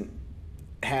hasn't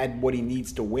had what he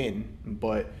needs to win.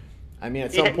 But, I mean,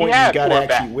 at some point, you got to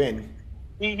actually win.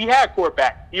 He had a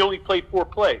quarterback. He only played 4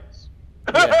 plays.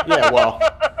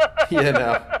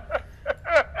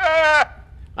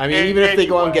 I mean, even if they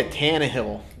go out and get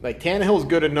Tannehill, Tannehill's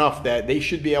good enough that they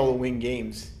should be able to win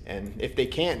games. And if they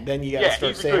can't, then you got to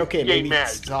start saying, okay, maybe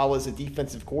Saleh's a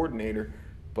defensive coordinator.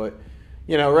 But,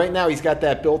 right now he's got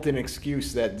that built-in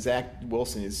excuse that Zach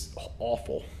Wilson is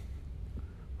awful.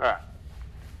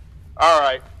 All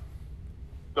right.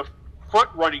 The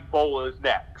front-running bowl is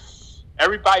next.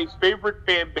 Everybody's favorite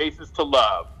fan bases to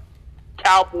love.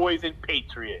 Cowboys and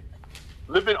Patriots.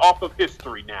 Living off of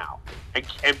history now. And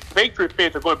Patriot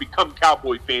fans are going to become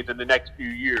Cowboy fans in the next few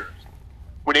years.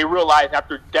 When they realize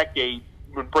after decades,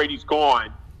 when Brady's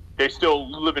gone, they're still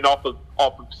living off of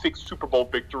 6 Super Bowl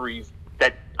victories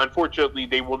that unfortunately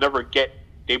they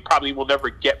probably will never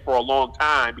get for a long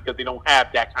time because they don't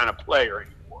have that kind of player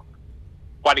anymore.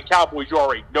 While the Cowboys, you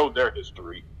already know their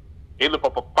history. They live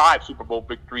off of 5 Super Bowl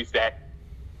victories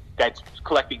that's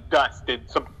collecting dust in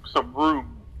some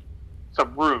room,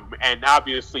 and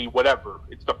obviously whatever.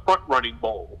 It's the front running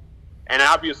bowl. And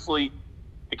obviously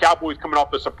the Cowboys coming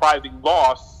off a surprising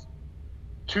loss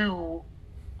to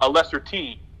a lesser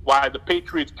team, while the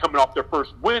Patriots coming off their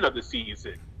first win of the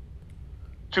season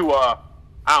to I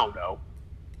don't know.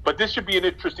 But this should be an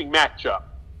interesting matchup.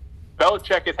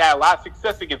 Belichick has had a lot of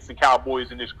success against the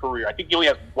Cowboys in his career. I think he only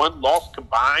has 1 loss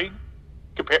combined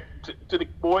compared to the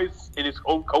boys in his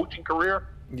own coaching career.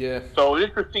 Yeah. So an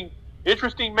interesting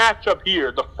matchup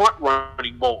here, the front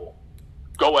running bowl.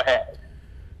 Go ahead.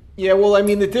 Yeah, well, I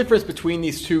mean, the difference between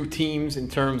these two teams in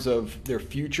terms of their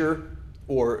future,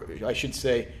 or I should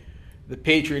say, the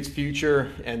Patriots'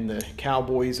 future and the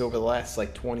Cowboys over the last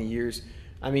 20 years.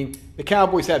 I mean, the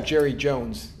Cowboys have Jerry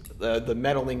Jones, the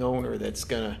meddling owner that's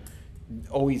going to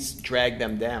always drag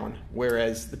them down,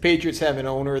 whereas the Patriots have an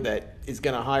owner that is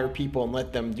going to hire people and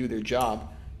let them do their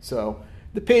job. So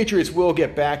the Patriots will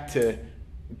get back to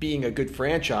being a good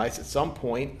franchise at some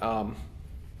point.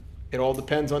 It all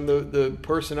depends on the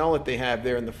personnel that they have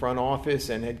there in the front office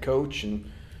and head coach. And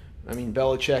I mean,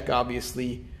 Belichick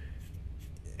obviously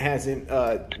hasn't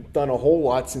done a whole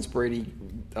lot since Brady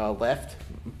left,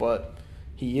 but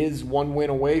he is one win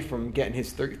away from getting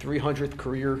his 300th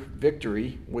career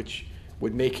victory, which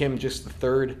would make him just the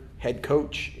third head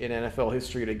coach in NFL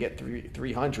history to get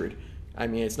 300. I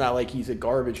mean, it's not like he's a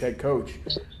garbage head coach.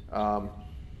 And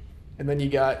then you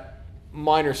got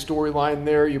minor storyline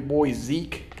there. Your boy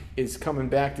Zeke is coming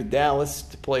back to Dallas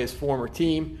to play his former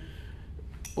team.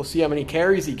 We'll see how many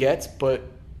carries he gets, but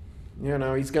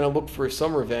he's going to look for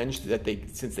some revenge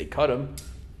since they cut him.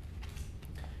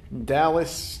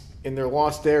 Dallas, in their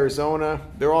loss to Arizona,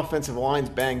 their offensive line's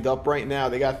banged up right now.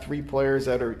 They got 3 players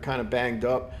that are kind of banged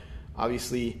up.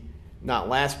 Obviously, not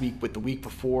last week, but the week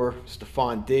before,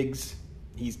 Stephon Diggs,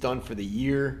 he's done for the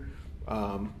year.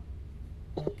 All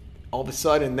of a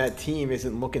sudden, that team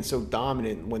isn't looking so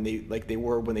dominant like they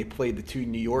were when they played the 2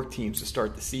 New York teams to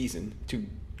start the season, 2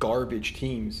 garbage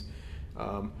teams.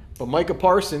 But Micah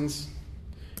Parsons,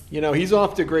 he's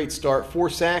off to a great start. 4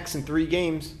 sacks in 3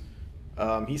 games.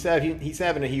 He's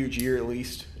having a huge year at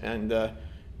least, and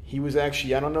he was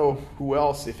actually, I don't know who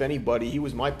else, if anybody, he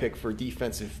was my pick for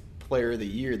Defensive Player of the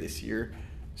Year this year.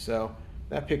 So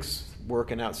that pick's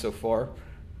working out so far.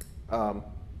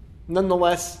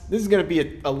 Nonetheless, this is going to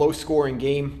be a low-scoring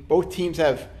game. Both teams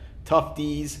have tough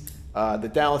Ds. The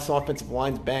Dallas offensive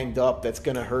line's banged up. That's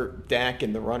going to hurt Dak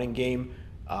in the running game.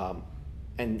 And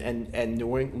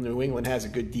New England has a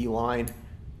good D-line.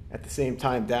 At the same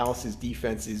time, Dallas's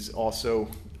defense is also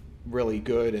really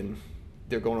good, and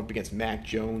they're going up against Mac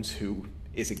Jones, who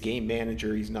is a game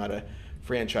manager. He's not a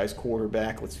franchise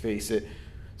quarterback, let's face it.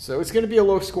 So it's going to be a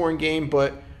low-scoring game,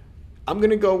 but I'm going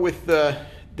to go with the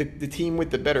team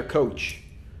with the better coach.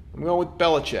 I'm going with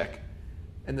Belichick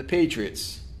and the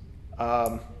Patriots.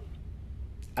 I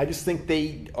just think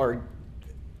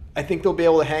I think they'll be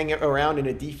able to hang around in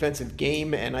a defensive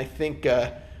game, and I think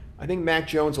Mac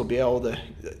Jones will be able to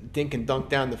dink and dunk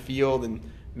down the field and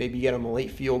maybe get him a late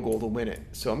field goal to win it.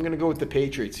 So I'm going to go with the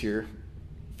Patriots here.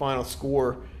 Final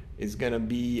score is going to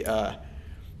be, I'm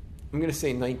going to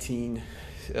say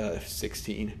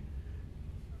 19-16.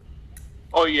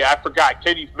 Oh, yeah, I forgot.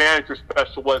 Kenny's manager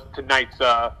special was tonight's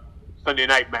Sunday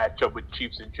night matchup with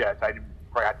Chiefs and Jets. I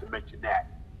forgot to mention that.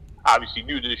 Obviously,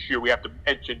 new to this year, we have to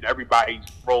mention everybody's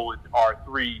role in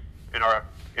R3 in our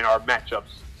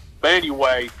matchups. But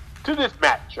anyway, to this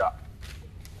matchup.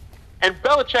 And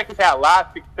Belichick has had a lot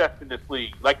of success in this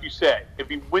league. Like you said, if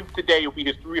he wins today, it'll be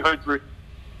his 300th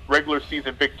regular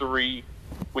season victory,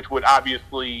 which would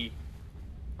obviously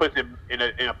put him in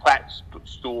a plat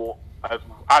stool.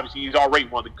 Obviously, he's already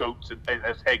one of the GOATs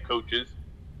as head coaches.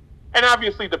 And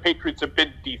obviously, the Patriots have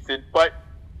been decent, but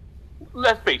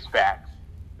let's face facts.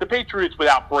 The Patriots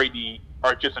without Brady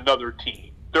are just another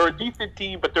team. They're a decent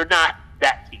team, but they're not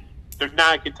that team. They're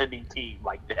not a contending team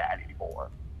like that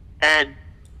anymore. And,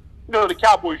 the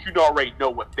Cowboys, already know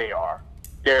what they are.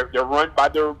 They're run by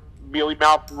their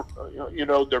mealy-mouth,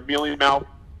 their mealy-mouth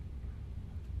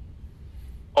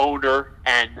owner,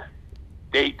 and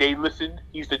they listen.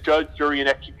 He's the judge, jury, and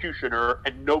executioner,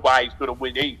 and nobody's going to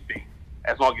win anything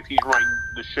as long as he's running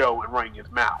the show and running his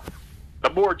mouth. The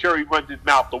more Jerry runs his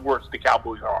mouth, the worse the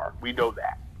Cowboys are. We know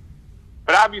that.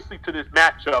 But obviously to this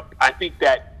matchup, I think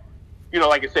that,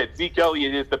 like I said, Zeke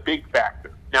Elliott is the big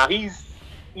factor. Now, he's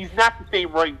not the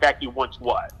same running back he once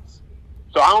was.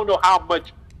 So I don't know how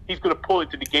much he's going to pull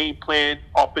into the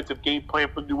offensive game plan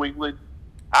for New England.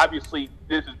 Obviously,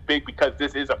 this is big because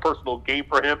this is a personal game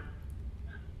for him.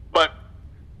 But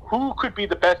who could be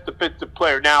the best defensive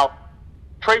player? Now,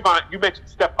 Trayvon, you mentioned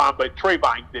Stephon, but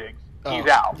Trayvon Diggs, he's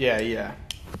out. Yeah. Yeah,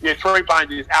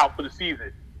 Trayvon is out for the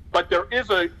season. But there is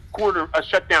a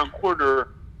shutdown corner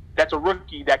that's a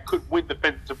rookie that could win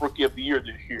Defensive Rookie of the Year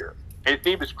this year. And his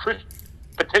name is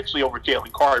potentially over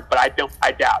Jalen Carter, but I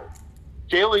doubt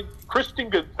it. Christian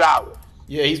Gonzalez.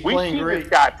 Yeah, he's playing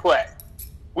great.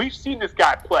 We've seen this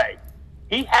guy play.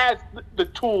 He has the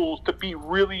tools to be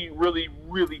really, really,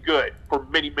 really good for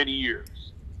many, many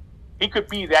years. He could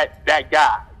be that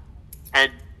guy.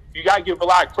 And you got to give a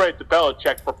lot of credit to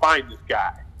Belichick for finding this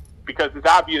guy, because it's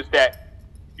obvious that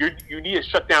you need a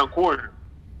shutdown corner,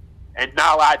 and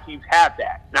not a lot of teams have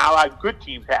that. Not a lot of good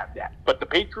teams have that. But the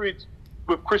Patriots,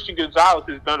 with Christian Gonzalez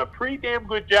has done a pretty damn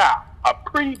good job.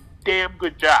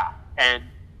 And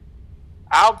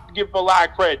I'll give a lot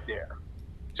of credit there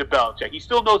to Belichick. He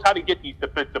still knows how to get these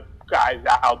defensive guys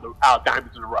out of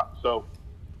diamonds in the rough. So,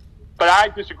 but I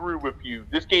disagree with you.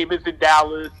 This game is in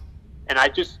Dallas, and I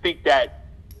just think that,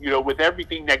 with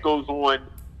everything that goes on,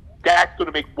 Dak's going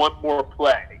to make one more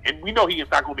play. And we know he is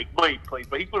not going to make money plays,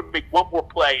 but he's going to make one more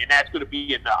play, and that's going to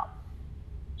be enough.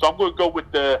 So I'm going to go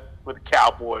with the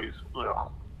Cowboys,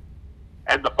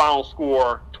 and the final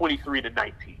score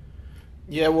 23-19.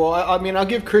 Yeah, well, I'll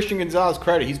give Christian Gonzalez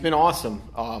credit. He's been awesome.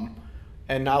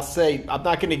 And I'll say I'm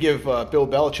not going to give Bill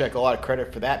Belichick a lot of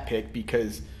credit for that pick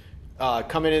because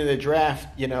coming into the draft,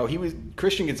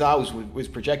 Christian Gonzalez was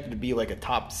projected to be like a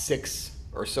top 6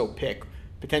 or so pick,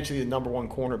 potentially the number 1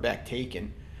 cornerback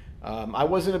taken. I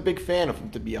wasn't a big fan of him,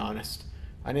 to be honest.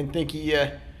 I didn't think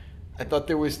I thought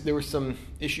there were some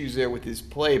issues there with his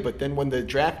play, but then when the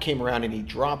draft came around and he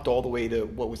dropped all the way to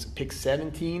pick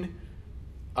 17,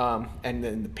 and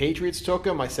then the Patriots took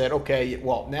him, I said, okay,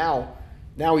 well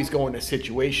now he's going to a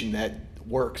situation that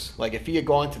works. Like if he had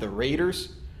gone to the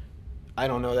Raiders, I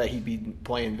don't know that he'd be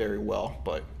playing very well,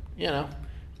 but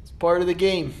it's part of the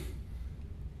game.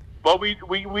 Well,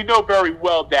 we know very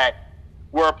well that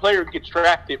where a player gets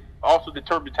drafted also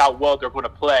determines how well they're going to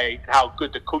play and how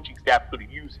good the coaching staff is going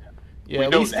to use him. Yeah,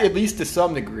 at least to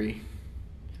some degree.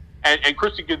 And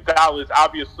Christian Gonzalez,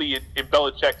 obviously, in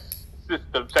Belichick's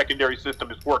system, secondary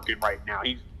system, is working right now.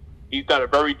 He's done a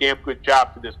very damn good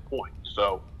job to this point.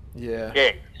 So, yeah,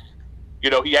 hey,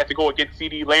 he had to go against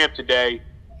CeeDee Lamb today.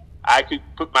 I could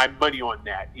put my money on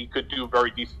that. He could do a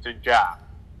very decent job.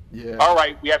 Yeah. All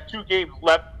right, we have 2 games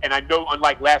left, and I know,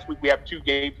 unlike last week, we have 2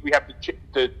 games we have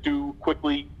to do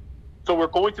quickly. So we're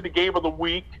going to the game of the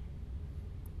week,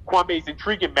 Kwame's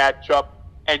intriguing matchup,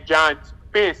 and John's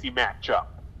fantasy matchup,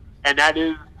 and that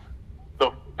is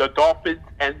the Dolphins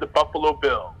and the Buffalo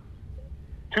Bills.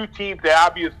 2 teams that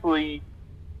obviously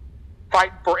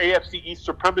fighting for AFC East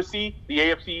supremacy. The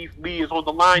AFC East lead is on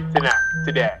the line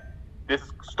today. This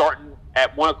is starting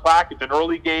at 1 o'clock. It's an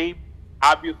early game.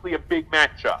 Obviously a big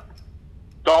matchup.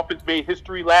 Dolphins made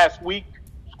history last week,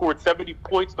 scored 70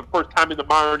 points the first time in the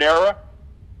modern era.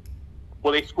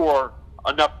 Will they score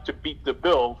enough to beat the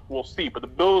Bills? We'll see. But the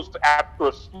Bills, after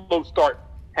a slow start,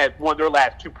 had won their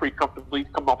last 2 pretty comfortably,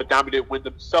 come off a dominant win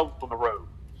themselves on the road.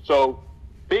 So,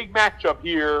 big matchup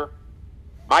here.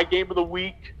 My game of the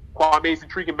week, Kwame's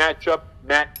intriguing matchup.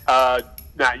 Matt,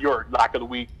 not your lock of the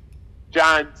week.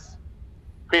 John's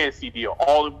fantasy deal,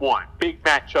 all in one. Big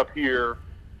matchup here.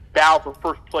 Battle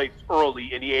for first place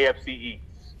early in the AFC East.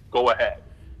 Go ahead.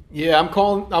 Yeah, I'm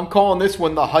calling this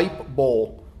one the Hype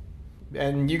Bowl,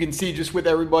 and you can see just with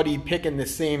everybody picking the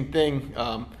same thing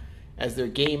as their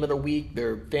game of the week,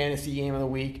 their fantasy game of the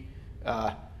week.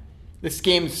 This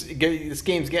game's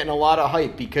getting a lot of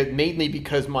hype mainly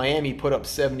because Miami put up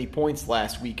 70 points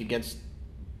last week against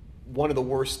one of the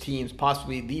worst teams,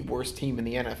 possibly the worst team in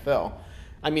the NFL.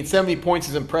 70 points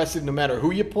is impressive no matter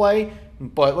who you play,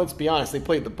 but let's be honest, they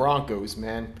played the Broncos,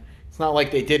 man. It's not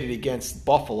like they did it against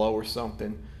Buffalo or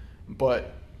something.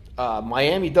 But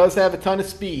Miami does have a ton of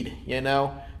speed,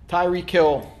 Tyreek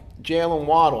Hill, Jalen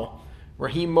Waddle,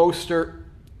 Raheem Mostert,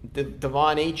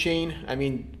 Devon Achane.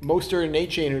 Mostert and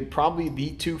Achane would probably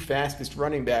be 2 fastest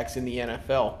running backs in the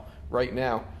NFL right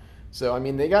now. So,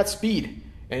 they got speed.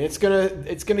 And it's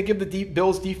gonna give the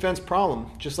Bills defense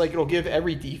problem, just like it'll give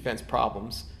every defense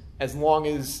problems, as long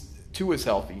as Tua's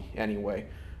healthy anyway.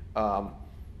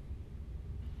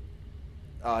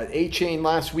 Achane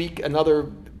last week,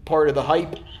 another part of the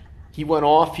hype. He went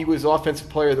off. He was Offensive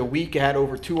Player of the Week. Had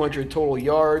over 200 total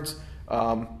yards.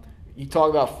 You talk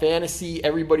about fantasy,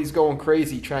 everybody's going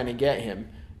crazy trying to get him.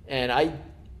 And I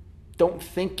don't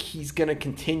think he's going to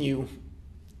continue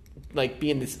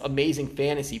being this amazing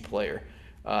fantasy player.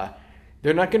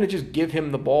 They're not going to just give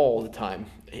him the ball all the time.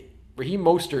 Raheem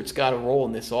Mostert's got a role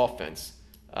in this offense.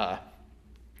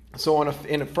 So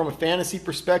from a fantasy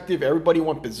perspective, everybody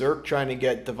went berserk trying to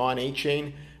get Devon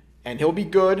Achane, and he'll be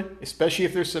good, especially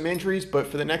if there's some injuries. But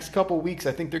for the next couple of weeks,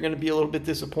 I think they're going to be a little bit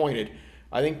disappointed.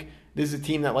 I think this is a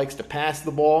team that likes to pass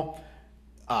the ball.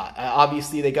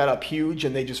 Obviously, they got up huge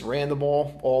and they just ran the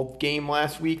ball all game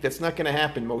last week. That's not going to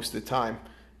happen most of the time,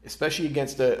 especially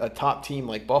against a top team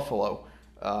like Buffalo.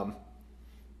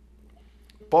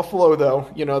 Buffalo, though,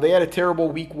 they had a terrible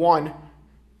week 1.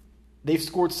 They've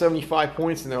scored 75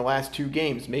 points in their last 2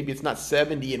 games. Maybe it's not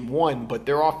 70-1, but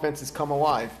their offense has come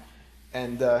alive.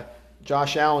 And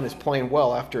Josh Allen is playing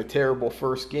well after a terrible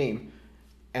first game.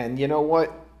 And you know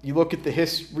what? You look at the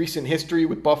recent history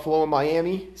with Buffalo and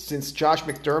Miami. Since Josh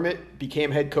McDermott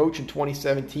became head coach in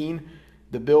 2017,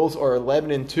 The Bills are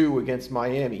 11-2 against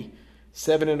Miami,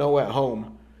 7-0 at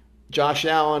home. Josh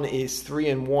Allen is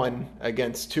 3-1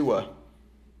 against Tua.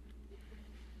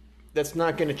 That's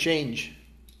not going to change.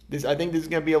 I think this is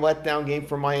going to be a letdown game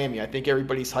for Miami. I think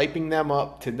everybody's hyping them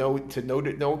up to no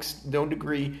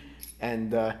degree,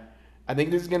 and I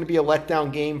think this is going to be a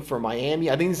letdown game for Miami.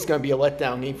 I think this is going to be a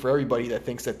letdown game for everybody that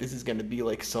thinks that this is going to be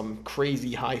like some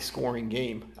crazy high-scoring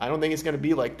game. I don't think it's going to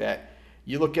be like that.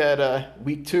 You look at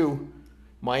Week 2,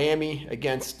 Miami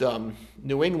against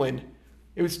New England.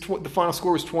 It was the final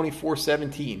score was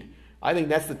 24-17. I think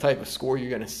that's the type of score you're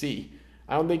going to see.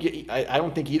 I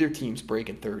don't think either team's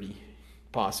breaking 30,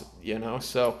 possibly.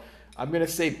 So I'm going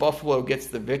to say Buffalo gets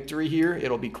the victory here.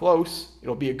 It'll be close.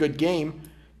 It'll be a good game,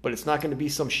 but it's not going to be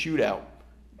some shootout.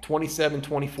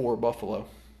 27-24 Buffalo.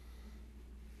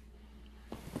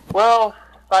 Well,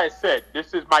 like I said,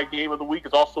 this is my game of the week.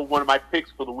 It's also one of my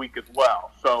picks for the week as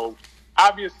well. So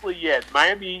obviously, yes,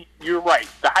 Miami, you're right.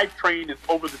 The hype train is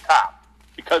over the top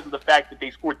because of the fact that they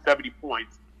scored 70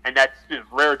 points, and that's just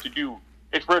rare to do.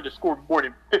 It's rare to score more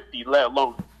than 50, let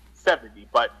alone 70.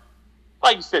 But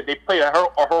like you said, they play a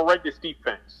horrendous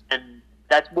defense, and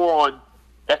that's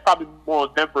probably more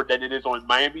on Denver than it is on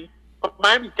Miami. But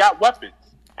Miami's got weapons,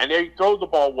 and they throw the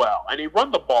ball well, and they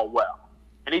run the ball well,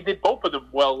 and they did both of them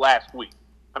well last week.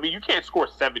 I mean, you can't score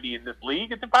 70 in this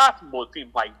league. It's impossible, it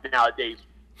seems like nowadays.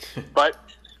 But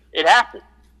it happened,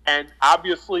 and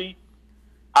obviously,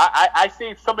 I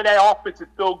say some of that offense is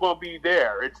still going to be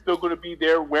there. It's still going to be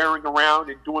there wearing around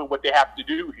and doing what they have to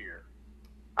do here.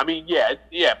 I mean,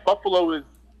 Buffalo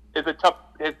has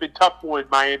been tough for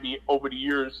Miami over the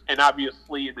years, and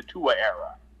obviously in the Tua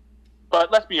era.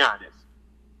 But let's be honest.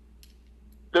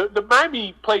 The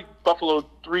Miami played Buffalo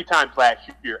 3 times last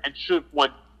year and should have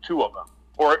won 2 of them.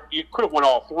 Or you could have won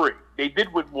all 3. They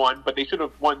did win 1, but they should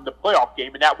have won the playoff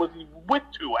game, and that was even with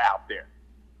Tua out there.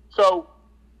 So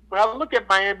when I look at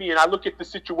Miami and I look at the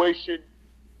situation,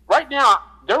 right now,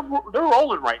 they're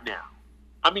rolling right now.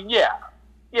 I mean,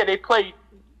 they played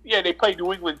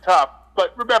New England tough,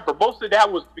 but remember, most of that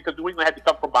was because New England had to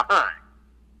come from behind.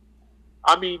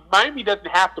 I mean, Miami doesn't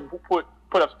have to put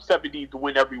up 70 to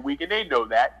win every week, and they know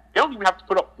that. They don't even have to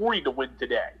put up 40 to win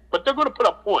today, but they're going to put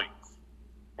up points,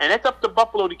 and it's up to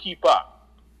Buffalo to keep up.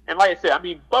 And like I said, I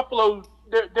mean, Buffalo,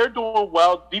 they're doing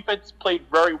well. Defense played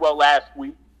very well last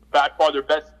week, by far their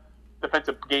best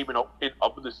defensive game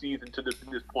of the season to this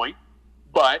point.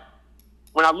 But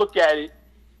when I look at it,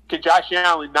 can Josh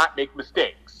Allen not make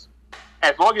mistakes?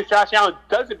 As long as Josh Allen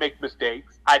doesn't make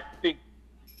mistakes, I think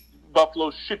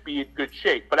Buffalo should be in good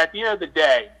shape. But at the end of the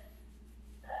day,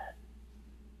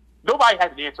 nobody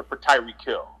has an answer for Tyreek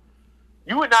Hill.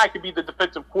 You and I could be the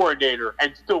defensive coordinator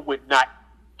and still would not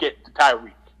get to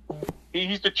Tyreek.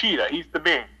 He's the cheetah. He's the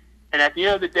man. And at the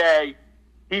end of the day,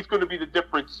 he's going to be the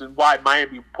difference in why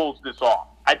Miami pulls this off.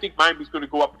 I think Miami's going to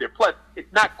go up there. Plus,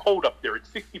 it's not cold up there. It's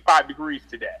 65 degrees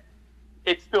today.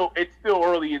 It's still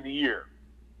early in the year.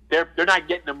 They're not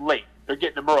getting them late. They're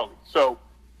getting them early. So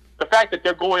the fact that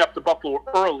they're going up to Buffalo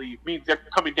early means they're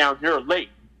coming down here late,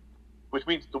 which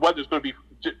means the weather's going to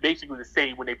be basically the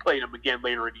same when they play them again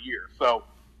later in the year. So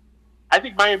I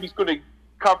think Miami's going to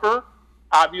cover,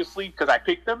 obviously, because I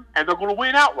picked them, and they're going to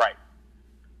win outright.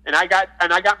 And I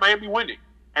got Miami winning.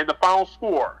 And the final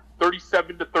score,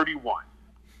 37-31.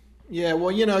 Yeah,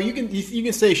 well, you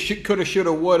can say coulda,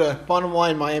 shoulda, woulda. Bottom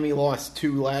line, Miami lost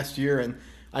 2 last year, and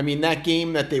I mean that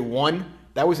game that they won,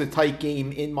 that was a tight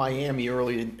game in Miami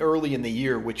early in the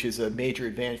year, which is a major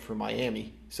advantage for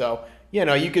Miami. So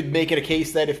you could make it a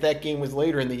case that if that game was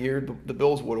later in the year, the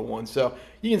Bills would have won. So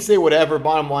you can say whatever.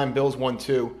 Bottom line, Bills won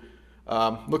 2.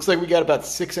 Looks like we got about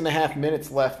 6.5 minutes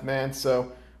left, man.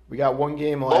 So. We got 1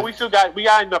 game left. Well, we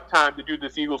got enough time to do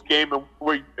this Eagles game, and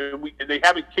they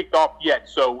haven't kicked off yet.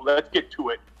 So let's get to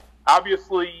it.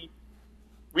 Obviously,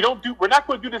 we're not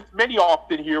going to do this many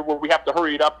often here where we have to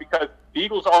hurry it up because the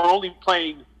Eagles are only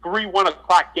playing 3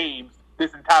 1:00 games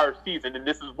this entire season, and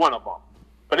this is one of them.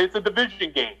 But it's a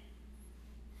division game.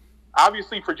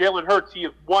 Obviously, for Jalen Hurts, he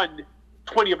has won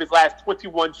 20 of his last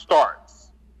 21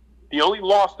 starts. The only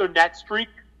loss during that streak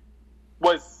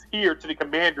was here to the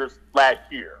Commanders last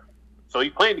year. So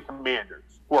he's playing the Commanders,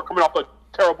 who are coming off a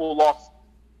terrible loss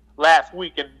last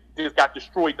week and just got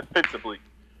destroyed defensively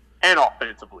and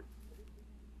offensively.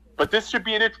 But this should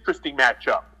be an interesting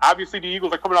matchup. Obviously, the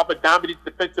Eagles are coming off a dominant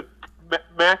defensive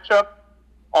matchup.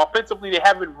 Offensively, they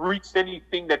haven't reached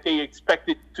anything that they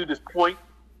expected to this point,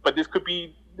 but this could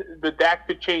be that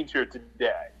could change here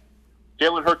today.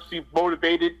 Jalen Hurts seems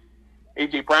motivated.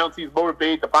 A.J. Brown seems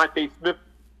motivated. Devontae Smith,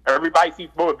 everybody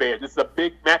seems motivated. This is a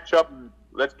big matchup, and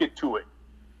let's get to it.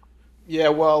 Yeah,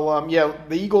 well, the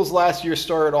Eagles last year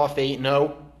started off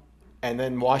 8-0, and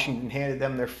then Washington handed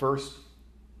them their first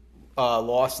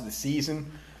loss of the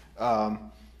season.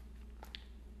 Um,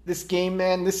 this game,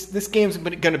 man, this game's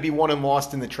going to be won and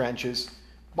lost in the trenches.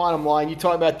 Bottom line, you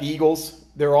talk about the Eagles,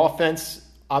 their offense,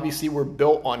 obviously we're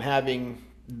built on having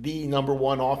the number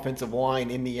one offensive line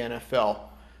in the NFL.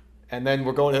 And then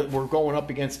we're going up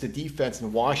against a defense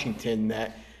in Washington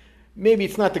that maybe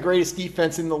it's not the greatest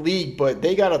defense in the league, but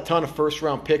they got a ton of first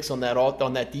round picks on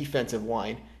that defensive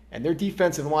line, and their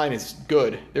defensive line is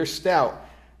good. They're stout.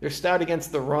 They're stout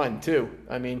against the run too.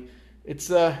 I mean, it's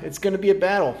going to be a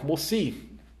battle. We'll see.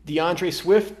 DeAndre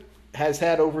Swift has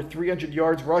had over 300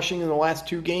 yards rushing in the last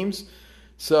 2 games,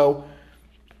 so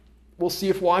we'll see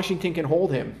if Washington can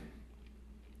hold him.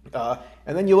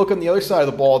 And then you look on the other side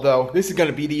of the ball, though. This is going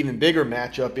to be the even bigger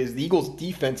matchup: is the Eagles'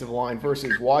 defensive line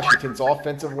versus Washington's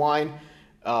offensive line.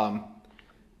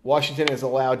 Washington has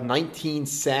allowed 19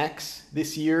 sacks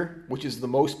this year, which is the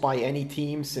most by any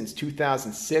team since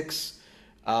 2006.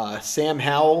 Sam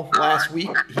Howell last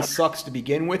week, he sucks to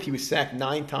begin with. He was sacked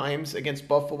 9 times against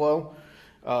Buffalo.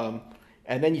 And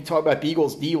then you talk about the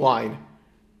Eagles' D-line.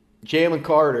 Jalen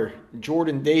Carter,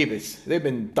 Jordan Davis, they've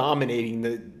been dominating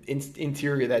the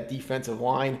interior of that defensive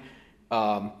line.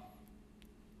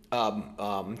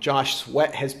 Josh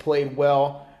Sweat has played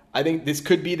well. I think this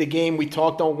could be the game. We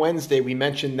talked on Wednesday. We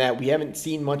mentioned that we haven't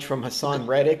seen much from Hassan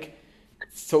Reddick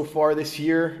so far this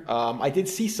year. I did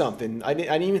see something. We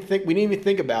didn't even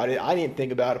think about it. I didn't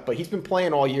think about it, but he's been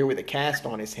playing all year with a cast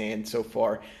on his hand so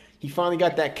far. He finally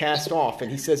got that cast off, and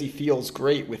he says he feels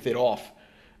great with it off.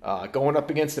 Going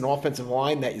up against an offensive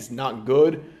line that is not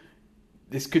good,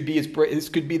 this could be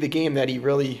the game that he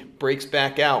really breaks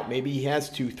back out. Maybe he has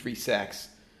 2-3 sacks.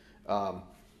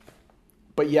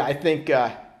 But yeah, I think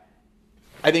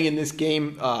in this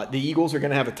game the Eagles are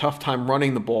going to have a tough time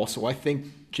running the ball. So I think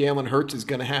Jalen Hurts is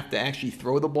going to have to actually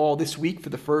throw the ball this week for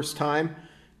the first time.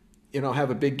 Have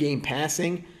a big game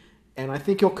passing, and I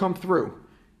think he'll come through.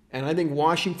 And I think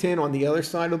Washington on the other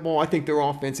side of the ball, I think their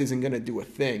offense isn't going to do a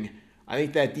thing. I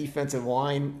think that defensive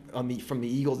line from the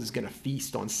Eagles is going to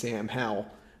feast on Sam Howell.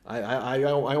 I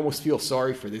almost feel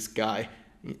sorry for this guy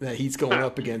that he's going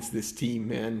up against this team,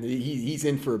 man. He's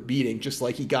in for a beating, just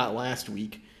like he got last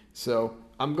week. So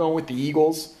I'm going with the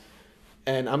Eagles,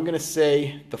 and I'm going to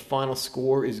say the final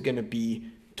score is going to be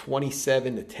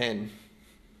 27-10.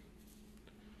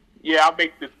 Yeah, I'll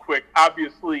make this quick.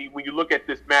 Obviously, when you look at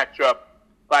this matchup,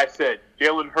 like I said,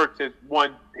 Jalen Hurts has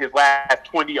won his last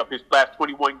 20 of his last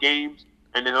 21 games,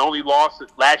 and then the only loss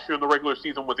last year in the regular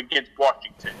season was against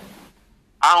Washington.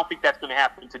 I don't think that's going to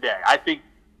happen today. I think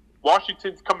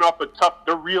Washington's coming off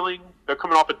they're reeling. They're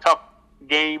coming off a tough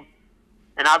game,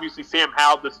 and obviously Sam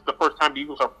Howell, this is the first time the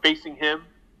Eagles are facing him.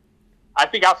 I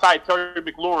think outside Terry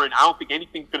McLaurin, I don't think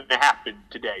anything's going to happen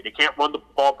today. They can't run the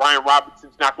ball. Brian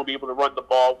Robinson's not going to be able to run the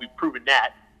ball. We've proven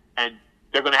that, and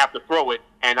they're going to have to throw it,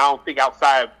 and I don't think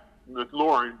outside of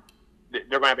McLaurin they're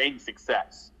going to have any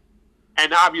success.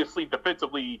 And obviously,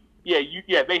 defensively,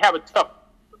 they have a tough,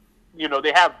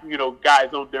 they have guys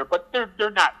on there, but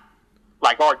they're not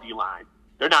like our D line.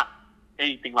 They're not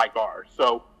anything like ours.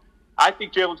 So I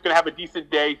think Jalen's going to have a decent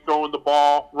day throwing the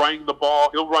ball, running the ball.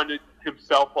 He'll run it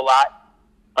himself a lot,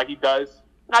 like he does.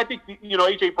 And I think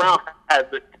AJ Brown has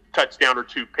a touchdown or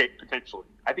two potentially.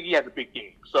 I think he has a big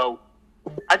game. So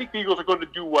I think the Eagles are going to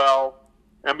do well.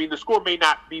 I mean, the score may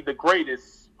not be the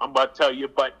greatest, I'm about to tell you,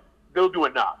 but they'll do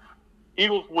enough.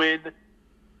 Eagles win,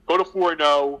 go to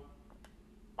 4-0,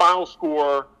 final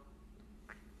score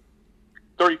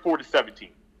 34-17.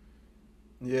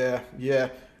 Yeah.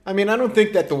 I mean, I don't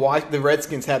think that the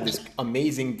Redskins have this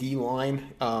amazing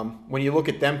D-line. When you look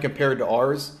at them compared to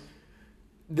ours,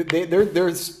 they're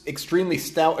extremely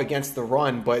stout against the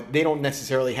run, but they don't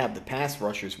necessarily have the pass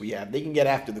rushers we have. They can get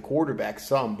after the quarterback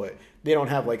some, but they don't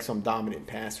have like some dominant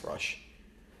pass rush.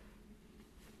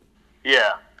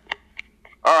 Yeah.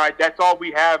 All right, that's all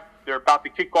we have. They're about to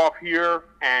kick off here,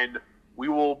 and we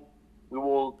will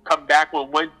come back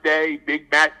on Wednesday. Big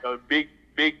match, big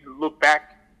look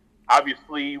back.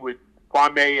 Obviously, with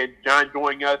Kwame and John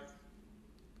joining us,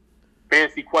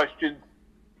 fantasy questions,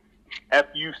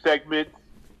 FU segments,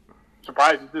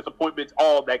 surprises, disappointments,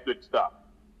 all that good stuff.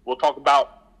 We'll talk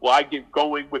about. Will I get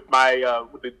going with my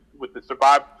with the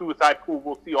survived suicide pool?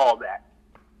 We'll see all that.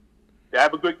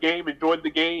 Have a good game. Enjoy the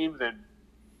games, and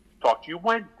talk to you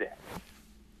Wednesday.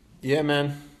 Yeah,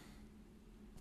 man.